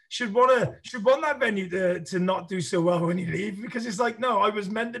salt should want that venue to not do so well when you leave, because it's like, no, I was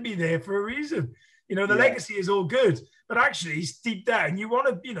meant to be there for a reason. You know, the legacy is all good, but actually, deep down, you want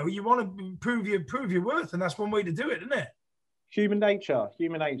to prove your worth, and that's one way to do it, isn't it? Human nature. You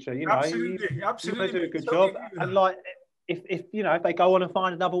know, absolutely. They do a good job, and like if you know, if they go on and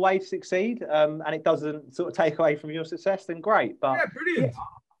find another way to succeed, and it doesn't sort of take away from your success, then great. But brilliant.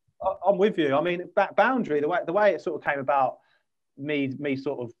 I'm with you. I mean, Boundary, the way it sort of came about, me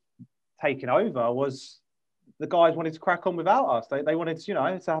sort of taking over was the guys wanted to crack on without us. They wanted to, you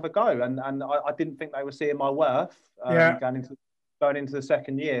know, to have a go, and I didn't think they were seeing my worth going into the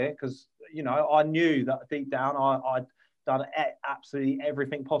second year, because, you know, I knew that deep down I'd done absolutely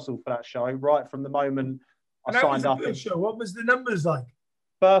everything possible for that show right from the moment I signed up. Show. What was the numbers like?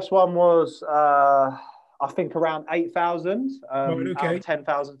 First one was I think around 8,000 out of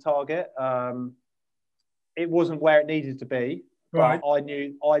 10,000 target. It wasn't where it needed to be, but I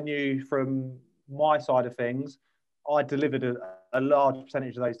knew from my side of things, I delivered a large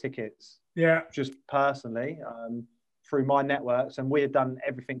percentage of those tickets. Yeah, just personally. Through my networks, and we had done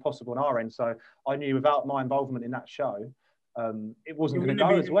everything possible on our end. So I knew without my involvement in that show, it wasn't going to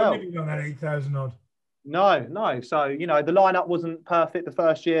go as well. You on that 8,000 odd. No. So, you know, the lineup wasn't perfect the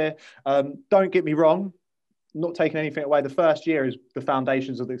first year. Don't get me wrong. not taking anything away, the first year is the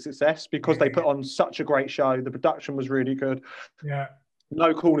foundations of the success because they put on such a great show. The production was really good. Yeah.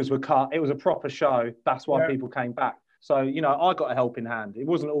 No corners were cut. It was a proper show. That's why people came back. So, I got a helping hand. It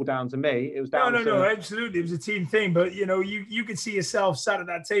wasn't all down to me. It was down to... No, absolutely. It was a team thing. But, you could see yourself sat at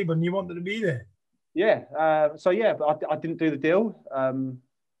that table and you wanted to be there. Yeah. But I didn't do the deal.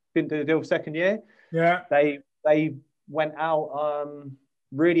 Didn't do the deal for second year. Yeah. They went out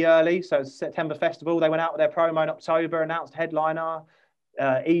really early. So it's September Festival. They went out with their promo in October, announced headliner.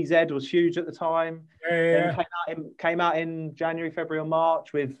 EZ was huge at the time. Yeah. Then came out in January, February, or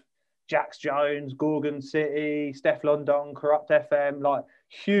March with Jax Jones, Gorgon City, Steph London, Corrupt FM, like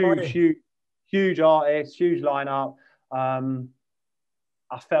huge artists, huge lineup.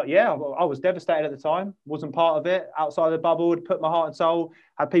 I felt, I was devastated at the time. Wasn't part of it. Outside of the bubble, put my heart and soul.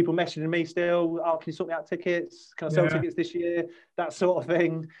 Had people messaging me still. Oh, can you sort me out tickets? Can I sell tickets this year? That sort of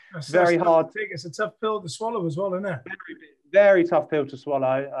thing. That's very hard. It's a tough pill to swallow as well, isn't it? Very tough pill to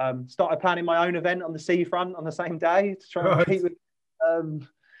swallow. Started planning my own event on the seafront on the same day to try and compete with,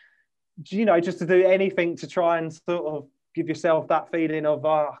 just to do anything to try and sort of give yourself that feeling of,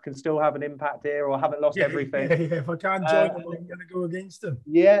 I can still have an impact here, or I haven't lost everything. Yeah, if I can't join them, I'm going to go against them.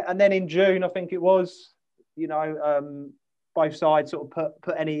 Yeah, and then in June, I think it was, both sides sort of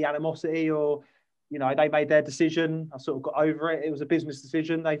put any animosity or, they made their decision. I sort of got over it. It was a business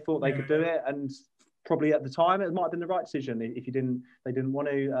decision. They thought they could do it, and probably at the time it might have been the right decision. If they didn't want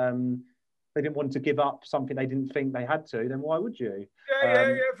to give up something they didn't think they had to, then why would you?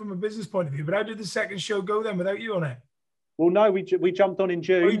 Yeah, from a business point of view. But how did the second show go then without you on it? Well, no, we jumped on in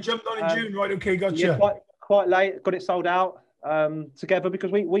June. Oh, you jumped on in June, right? Okay, gotcha. Yeah, quite late. Got it sold out together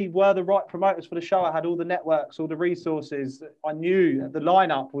because we were the right promoters for the show. I had all the networks, all the resources. I knew the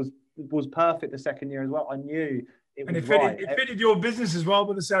lineup was perfect the second year as well. I knew it was right. It fitted your business as well,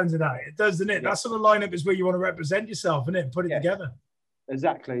 by the sounds of that. It does, doesn't it? Yeah. That sort of lineup is where you want to represent yourself, isn't it? Put it together.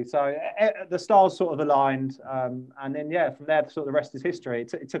 Exactly. So the stars sort of aligned, and then from there, sort of the rest is history.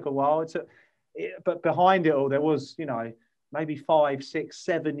 It took a while. But behind it all, there was maybe 5, 6,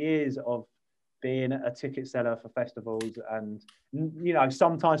 7 years of being a ticket seller for festivals, and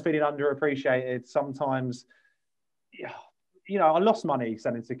sometimes feeling underappreciated. Sometimes, I lost money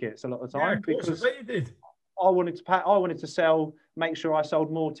selling tickets a lot of the time because you did. I wanted to sell, make sure I sold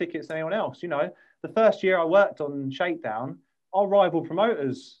more tickets than anyone else. The first year I worked on Shakedown, our rival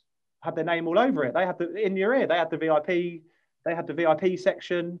promoters had their name all over it. They had in your ear. They had the VIP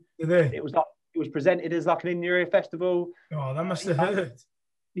section. It was presented as like an in your ear festival. Oh, that must have hurt.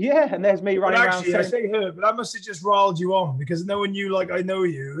 Yeah, and there's me running around. I say hurt, but that must have just riled you on because no one knew like I know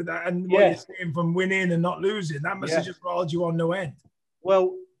you, and what you're saying from winning and not losing, that must have just riled you on no end.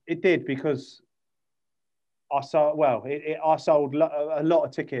 Well, it did because I sold a lot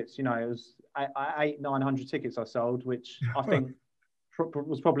of tickets. It was 800-900 tickets I sold, which I think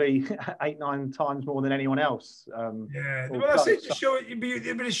was probably 8-9 times more than anyone else. Well, that's it. To show it,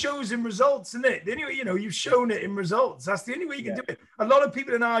 but it shows in results, isn't it? Anyway, you've shown it in results. That's the only way you can do it. A lot of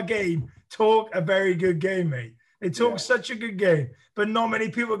people in our game talk a very good game, mate. They talk such a good game, but not many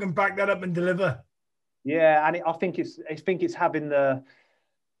people can back that up and deliver. Yeah, and I think it's having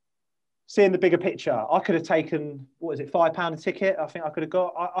seeing the bigger picture. I could have taken, £5 a ticket. I think I could have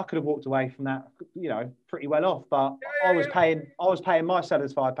got. I could have walked away from that, pretty well off. But I was paying my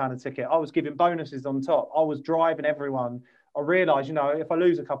sellers £5 a ticket. I was giving bonuses on top. I was driving everyone. I realised, if I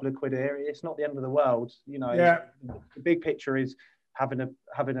lose a couple of quid here, it's not the end of the world. The big picture is having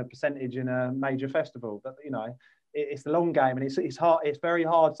a percentage in a major festival. But it's the long game, and it's hard. It's very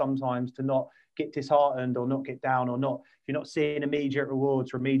hard sometimes to not get disheartened or not get down or not. If you're not seeing immediate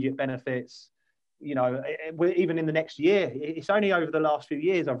rewards or immediate benefits, even in the next year, it's only over the last few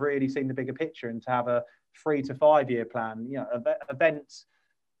years I've really seen the bigger picture, and to have a 3 to 5 year plan. Events,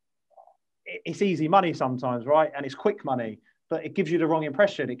 it's easy money sometimes, right? And it's quick money, but it gives you the wrong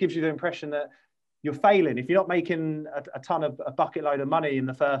impression. It gives you the impression that you're failing. If you're not making a ton of a bucket load of money in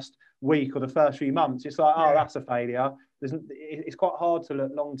the first week or the first few months, it's like, that's a failure. It's quite hard to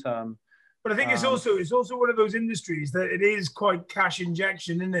look long term. But I think it's also one of those industries that it is quite cash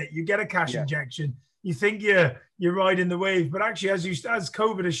injection, isn't it? You get a cash injection, you think you're riding the wave, but actually, as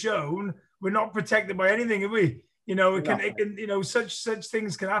COVID has shown, we're not protected by anything, are we? It can such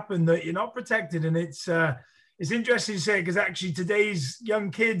things can happen that you're not protected, and it's interesting to say, because actually today's young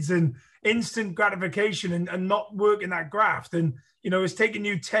kids and instant gratification and not working that graft, and it's taken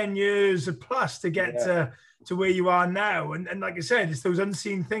you 10 years plus to get to where you are now. And like I said, it's those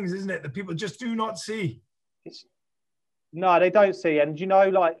unseen things, isn't it, that people just do not see. No, they don't see. And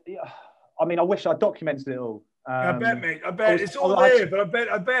I wish I documented it all. I bet, mate. I bet it's all there, but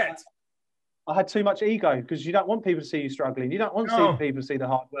I bet. I had too much ego, because you don't want people to see you struggling. You don't want people to see the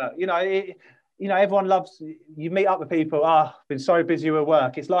hard work. You know, everyone loves, you meet up with people, been so busy with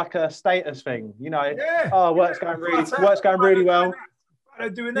work. It's like a status thing, you know. Work's going really well.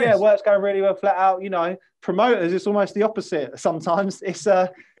 Doing this. Yeah, work's going really well, flat out. You know, promoters, it's almost the opposite sometimes. It's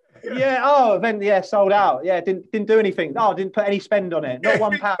event, sold out. Yeah, didn't do anything. Didn't put any spend on it. Not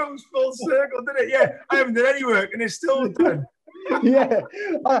 £1. It goes full circle, didn't it? Yeah, I haven't done any work and it's still done. Yeah,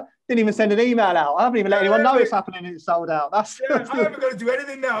 I didn't even send an email out. I haven't even let anyone know it's happening and it's sold out. I haven't got to do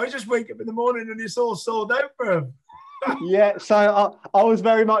anything now. I just wake up in the morning and it's all sold out for him. Yeah, so I was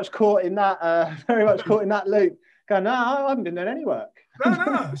very much caught in that, loop. Going, no, I haven't been doing any work.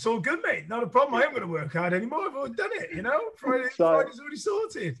 No, it's all good, mate. Not a problem. I ain't going to work hard anymore. I've already done it, you know. Friday's already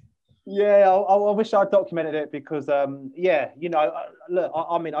sorted. Yeah, I wish I'd documented it, because, you know, look,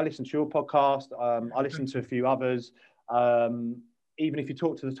 I mean, I listen to your podcast. I listen to a few others. Even if you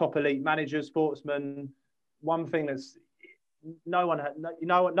talk to the top elite managers, sportsmen, one thing that's no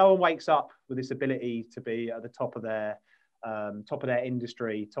one wakes up with this ability to be at the top of their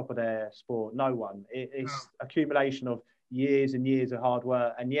industry, top of their sport. No one. It's accumulation of years and years of hard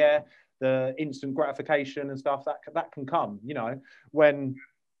work. And the instant gratification and stuff that can come. You know, when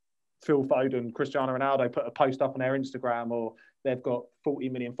Phil Foden, Cristiano Ronaldo put a post up on their Instagram, or they've got 40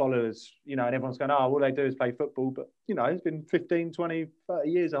 million followers, you know, and everyone's going, all they do is play football. But, you know, it's been 15, 20, 30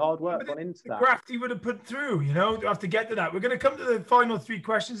 years of hard work gone into that. The graft he would have put through, you know, have to get to that. We're going to come to the final 3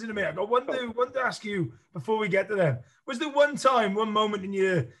 questions in a minute. I've got one to ask you before we get to them. Was there one moment in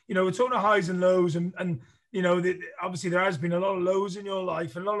your, you know, we're talking of highs and lows, and you know, obviously there has been a lot of lows in your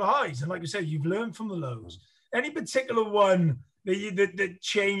life and a lot of highs. And like you said, you've learned from the lows. Any particular one that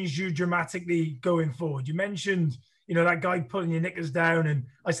changed you dramatically going forward? You mentioned, you know, that guy pulling your knickers down, and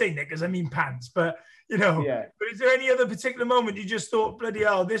I say knickers, I mean pants, but, you know, but is there any other particular moment you just thought, bloody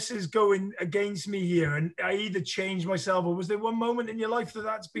hell, this is going against me here, and I either changed myself, or was there one moment in your life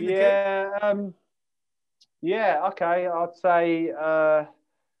that's been the case? Okay. I'd say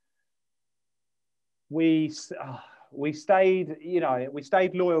we stayed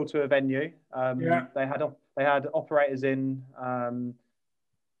loyal to a venue. They had operators in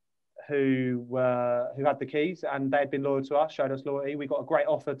who had the keys, and they'd been loyal to us, showed us loyalty. We got a great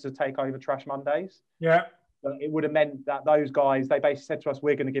offer to take over Trash Mondays. Yeah. But it would have meant that those guys, they basically said to us,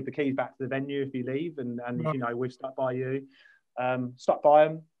 we're going to give the keys back to the venue if you leave, and you know, we've stuck by you. Stuck by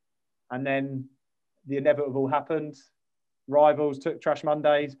them. And then the inevitable happened. Rivals took Trash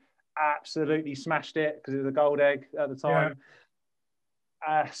Mondays, absolutely smashed it, because it was a gold egg at the time.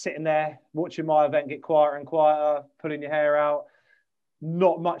 Sitting there, watching my event get quieter and quieter, pulling your hair out.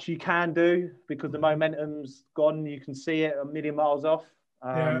 Not much you can do, because the momentum's gone. You can see it a million miles off.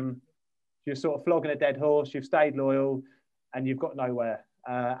 You're sort of flogging a dead horse. You've stayed loyal, and you've got nowhere.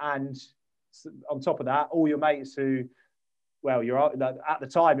 And on top of that, all your mates who, well, at the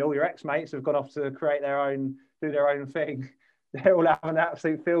time, all your ex-mates have gone off to create do their own thing. They're all having an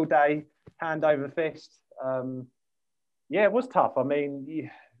absolute field day, hand over fist. It was tough. I mean,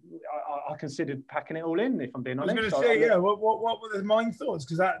 I considered packing it all in, if I'm being honest. I was going to say, what were the mind thoughts?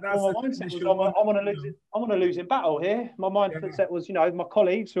 Because that's my mindset was, I'm on a losing battle here. My mindset was, you know, my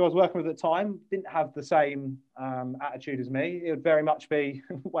colleagues who I was working with at the time didn't have the same attitude as me. It would very much be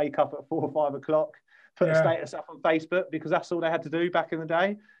wake up at 4 or 5 o'clock, put a status up on Facebook, because that's all they had to do back in the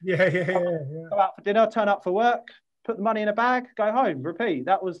day. Go out for dinner, turn up for work, put the money in a bag, go home, repeat.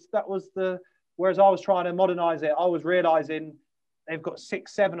 That was the. Whereas I was trying to modernize it, I was realizing they've got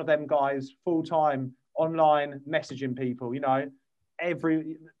 6, 7 of them guys full time online messaging people. You know, I'm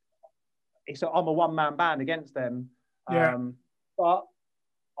a one-man band against them. But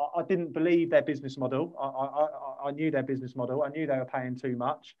I didn't believe their business model. I knew their business model. I knew they were paying too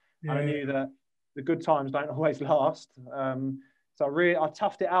much. And I knew that the good times don't always last. So I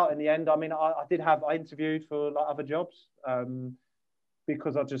toughed it out in the end. I mean, I interviewed for like other jobs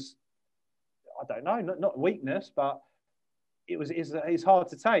because I don't know, not weakness, but it's hard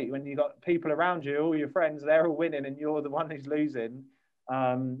to take when you got people around you, all your friends, they're all winning and you're the one who's losing.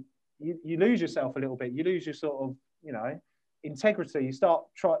 You lose yourself a little bit. You lose your sort of, you know, integrity. You start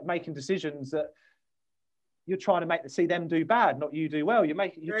making decisions that you're trying to see them do bad, not you do well.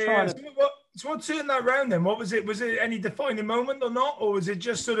 So what turned that round then? What was it? Was it any defining moment or not? Or was it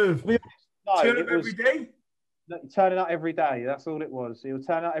just sort of turn up every day? Turning out every day. That's all it was. You'll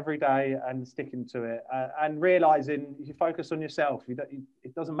turn out every day and sticking to it, and realizing if you focus on yourself,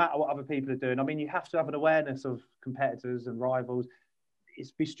 it doesn't matter what other people are doing. I mean, you have to have an awareness of competitors and rivals.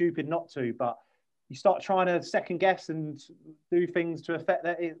 It'd be stupid not to, but you start trying to second guess and do things to affect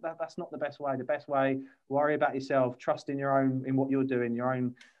that. That's not the best way. The best way, worry about yourself, trust in in what you're doing, your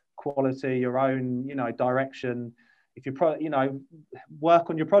own quality, your own, direction. If you work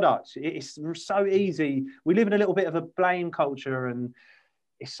on your product, it's so easy. We live in a little bit of a blame culture, and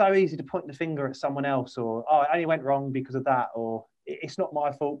it's so easy to point the finger at someone else, or, oh, it only went wrong because of that, or it's not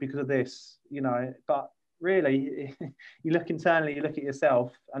my fault because of this, but really, you look internally, you look at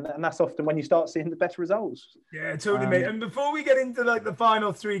yourself, and that's often when you start seeing the best results. Yeah, totally, mate. And before we get into like the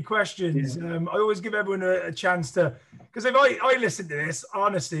final three questions, I always give everyone a chance to, because if I listen to this,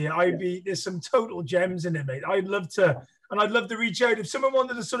 honestly, there's some total gems in it, mate. I'd love to reach out. If someone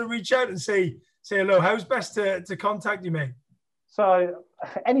wanted to sort of reach out and say hello, how's best to contact you, mate? So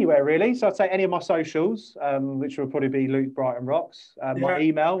anywhere really. So I'd say any of my socials, which will probably be Luke Brighton Rocks. My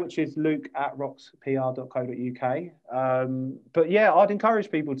email, which is luke@rockspr.uk. But yeah, I'd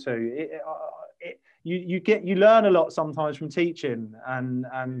encourage people to. You learn a lot sometimes from teaching,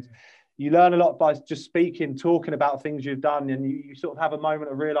 and you learn a lot by just speaking, talking about things you've done, and you sort of have a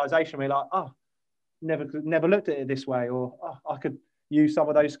moment of realization where you're like, oh, never looked at it this way, or oh, I could use some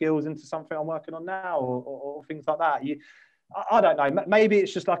of those skills into something I'm working on now, or things like that. I don't know. Maybe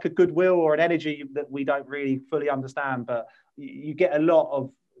it's just like a goodwill or an energy that we don't really fully understand, but you get a lot of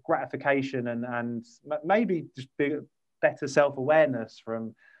gratification and maybe just better self-awareness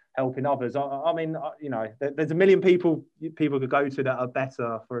from helping others. I mean, there's a million people could go to that are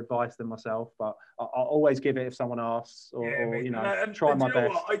better for advice than myself, but I always give it if someone asks, or try my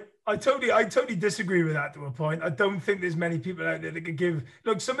best. I totally disagree with that to a point. I don't think there's many people out there that could give.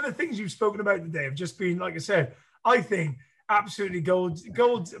 Look, some of the things you've spoken about today have just been, like I said, I think absolutely gold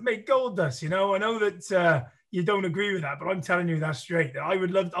dust. I know that you don't agree with that, but I'm telling you that's straight. I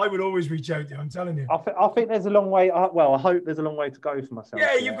would always reach out to you. I'm telling you. I think there's a long way. I hope there's a long way to go for myself.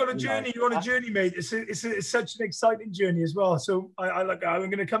 Yeah, you've got a journey. You're on a journey, mate. It's such an exciting journey as well. So I'm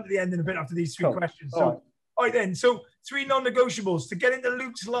going to come to the end in a bit after these three questions. So, all right then. So 3 non-negotiables to get into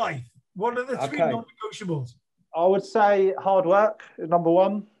Luke's life. What are the 3 non-negotiables? I would say hard work is number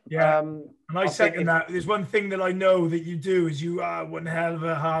 1. Yeah. And I second that. There's one thing that I know that you do is you are one hell of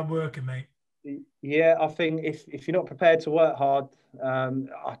a hard worker, mate. Yeah, I think if you're not prepared to work hard,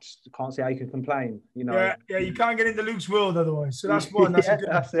 I just can't see how you can complain. Yeah, you can't get into Luke's world otherwise. So that's one. That's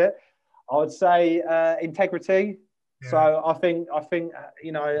that's it. I would say integrity. Yeah. So I think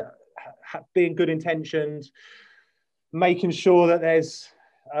being good intentions, making sure that there's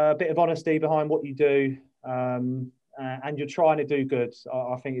a bit of honesty behind what you do. And you're trying to do good,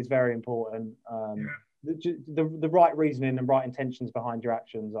 I think is very important. The right reasoning and right intentions behind your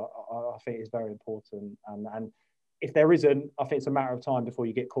actions, I think is very important. And if there isn't, I think it's a matter of time before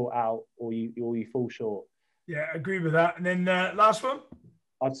you get caught out or you fall short. Yeah, I agree with that. And then last one?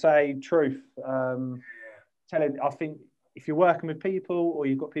 I'd say truth. I think if you're working with people or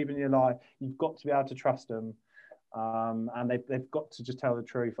you've got people in your life, you've got to be able to trust them. And they've got to just tell the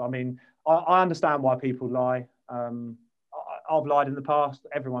truth. I mean, I understand why people lie. I've lied in the past.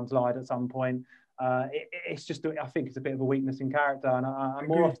 Everyone's lied at some point. It's just, I think it's a bit of a weakness in character. And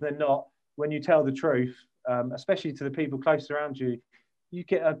more often than not, when you tell the truth, especially to the people close around you, you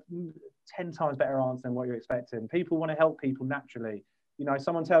get a 10 times better answer than what you're expecting. People want to help people naturally.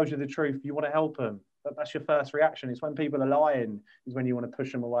 Someone tells you the truth, you want to help them. That's your first reaction. It's when people are lying is when you want to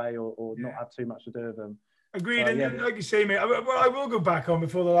push them away or not have too much to do with them. Agreed. And like you say, mate, I will go back on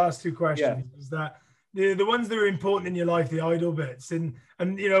before the last 2 questions. Is that the ones that are important in your life, the idle bits and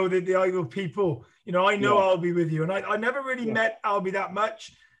the idle people, I know I'll be with you. And I never really met Albie that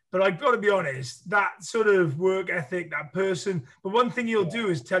much, but I've got to be honest, that sort of work ethic, that person, but one thing he'll do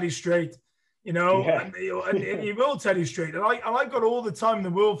is tell you straight, and he will tell you straight. And I've got all the time in the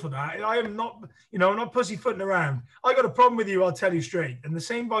world for that. I am not, I'm not pussyfooting around. I got a problem with you, I'll tell you straight. And the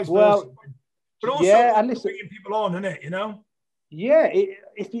same vice versa. But also bringing people on, isn't it, Yeah,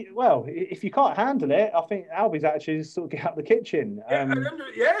 if you can't handle it, I think Albie's actually sort of get out of the kitchen.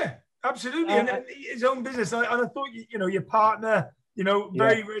 Yeah, absolutely. And his own business. And I thought, your partner,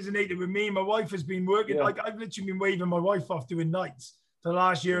 very resonated with me. My wife has been working. Like I've literally been waving my wife off doing nights for the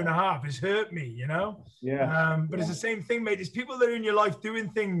last year and a half. It's hurt me, But it's the same thing, mate. It's people that are in your life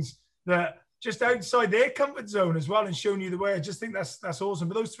doing things that just outside their comfort zone as well and showing you the way. I just think that's awesome.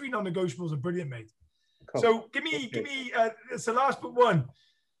 But those 3 non-negotiables are brilliant, mate. Cool. So give me it's the last but one.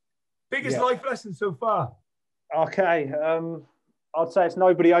 Biggest life lesson so far. Okay. I'd say it's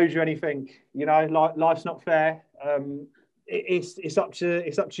nobody owes you anything. Life's not fair. It's up to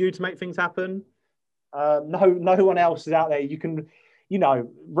you to make things happen. No one else is out there. You can,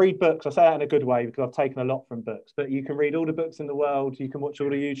 read books. I say that in a good way because I've taken a lot from books, but you can read all the books in the world. You can watch all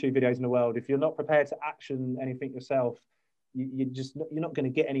the YouTube videos in the world. If you're not prepared to action anything yourself, you're not going to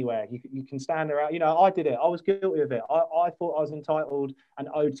get anywhere. You can stand around. You know, I did it. I was guilty of it. I thought I was entitled and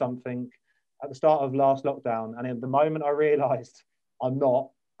owed something at the start of last lockdown, and at the moment I realised I'm not,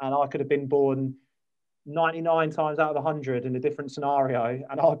 and I could have been born 99 times out of 100 in a different scenario,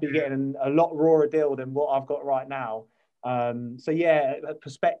 and I'd be getting a lot rawer deal than what I've got right now. So yeah,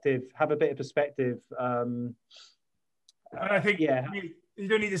 perspective. Have a bit of perspective. And I think you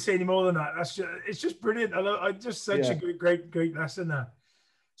don't need to say any more than that. It's just brilliant. I just such a great lesson there.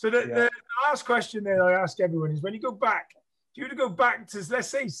 So the last question that I ask everyone is, when you go back, if you were to go back to, let's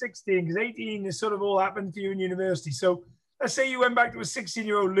say 16, because 18 is sort of all happened to you in university. So let's say you went back to a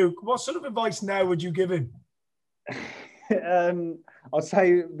 16-year-old Luke. What sort of advice now would you give him? I'd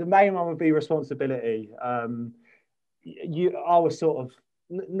say the main one would be responsibility. I was sort of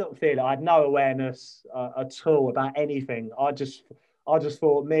not feeling. I had no awareness at all about anything. I just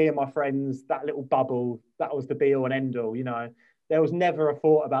thought me and my friends, that little bubble, that was the be all and end all. You know, there was never a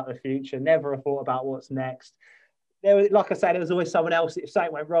thought about the future, never a thought about what's next. There was, like I said, there was always someone else. If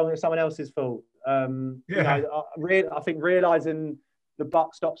something went wrong, it was someone else's fault. You know, I think realizing the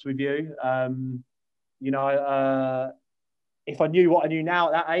buck stops with you. You know, if I knew what I knew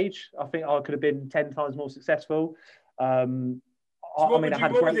now at that age, I think I could have been 10 times more successful. Any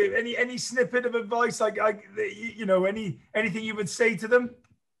snippet of advice, like you know, anything you would say to them?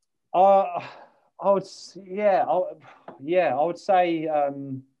 I would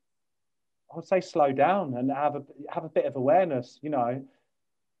say slow down and have a bit of awareness. You know,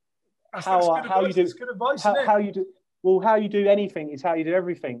 how you do anything is how you do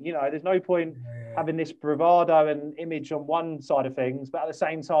everything. You know, there's no point having this bravado and image on one side of things, but at the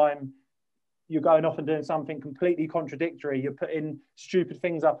same time, you're going off and doing something completely contradictory. You're putting stupid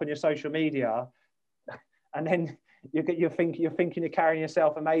things up on your social media, and then you're thinking you're carrying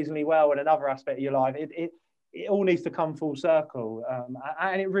yourself amazingly well in another aspect of your life. It all needs to come full circle,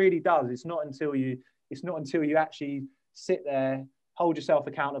 and it really does. It's not until you actually sit there, hold yourself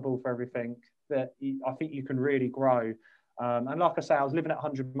accountable for everything, that I think you can really grow. And like I say, I was living at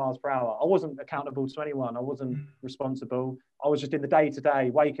 100 miles per hour. I wasn't accountable to anyone. I wasn't responsible. I was just in the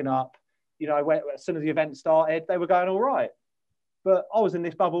day-to-day, waking up. You know, as soon as the event started, they were going all right. But I was in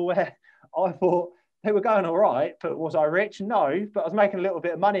this bubble where I thought they were going all right, but was I rich? No, but I was making a little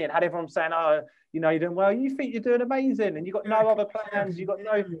bit of money and had everyone saying, oh, you know, you're doing well. You think you're doing amazing, and you've got no other plans. You've got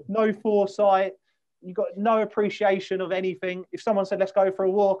no foresight. You've got no appreciation of anything. If someone said, let's go for a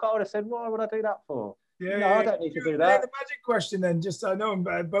walk, I would have said, why would I do that for? I don't need to do that. The magic question then, just I know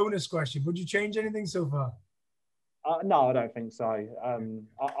a bonus question. Would you change anything so far? No, I don't think so.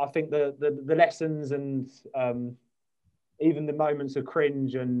 I think the lessons and even the moments of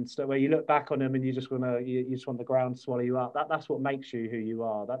cringe and stuff where you look back on them and you just want the ground to swallow you up. That's what makes you who you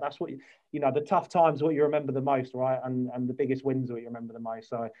are. That's what you know. The tough times are what you remember the most, right? And the biggest wins are what you remember the most.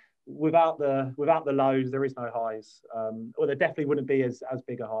 So without the lows, there is no highs. Or there definitely wouldn't be as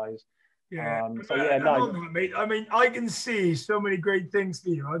big a highs. Yeah. Mate. I mean, I can see so many great things for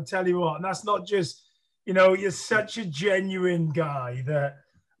you. I'll tell you what, and that's not just. You know, you're such a genuine guy that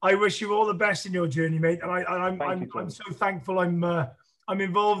I wish you all the best in your journey, mate. And I'm so thankful I'm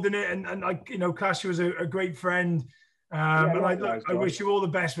involved in it, and I, you know, class you as a great friend. I wish you all the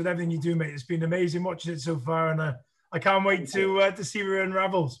best with everything you do, mate. It's been amazing watching it so far, and I can't wait to see where it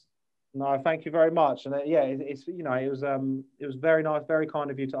unravels. No, thank you very much. And it's you know, it was very nice, very kind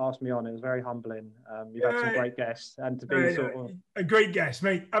of you to ask me on. It was very humbling. You've had some great guests, and to be sort of a great guest,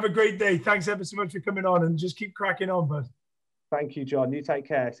 mate. Have a great day. Thanks ever so much for coming on, and just keep cracking on, bud. Thank you, John. You take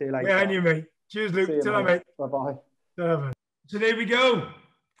care. See you later. Yeah, and you, mate. Cheers, Luke. Ta-ra, mate. Bye-bye. So there we go.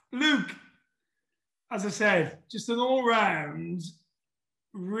 Luke, as I said, just an all-round,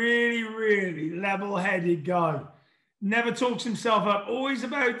 really, really level-headed guy. Never talks himself up, always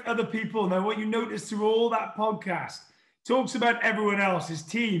about other people. Now, what you notice through all that podcast, talks about everyone else, his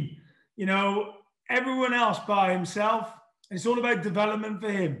team, you know, everyone else by himself. And it's all about development for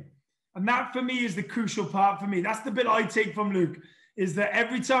him. And that, for me, is the crucial part for me. That's the bit I take from Luke, is that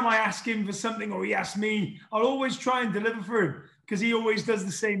every time I ask him for something or he asks me, I'll always try and deliver for him, because he always does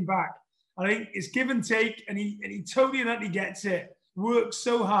the same back. I think it's give and take, and he totally and utterly gets it, works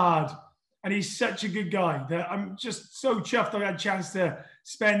so hard. And he's such a good guy that I'm just so chuffed I had a chance to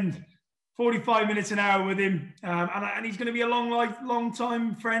spend 45 minutes, an hour with him. And he's going to be a long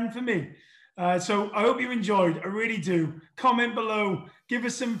time friend for me. So I hope you enjoyed. I really do. Comment below. Give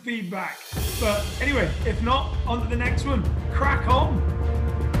us some feedback. But anyway, if not, on to the next one. Crack on.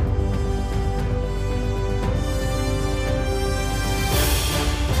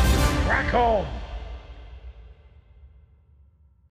 Crack on.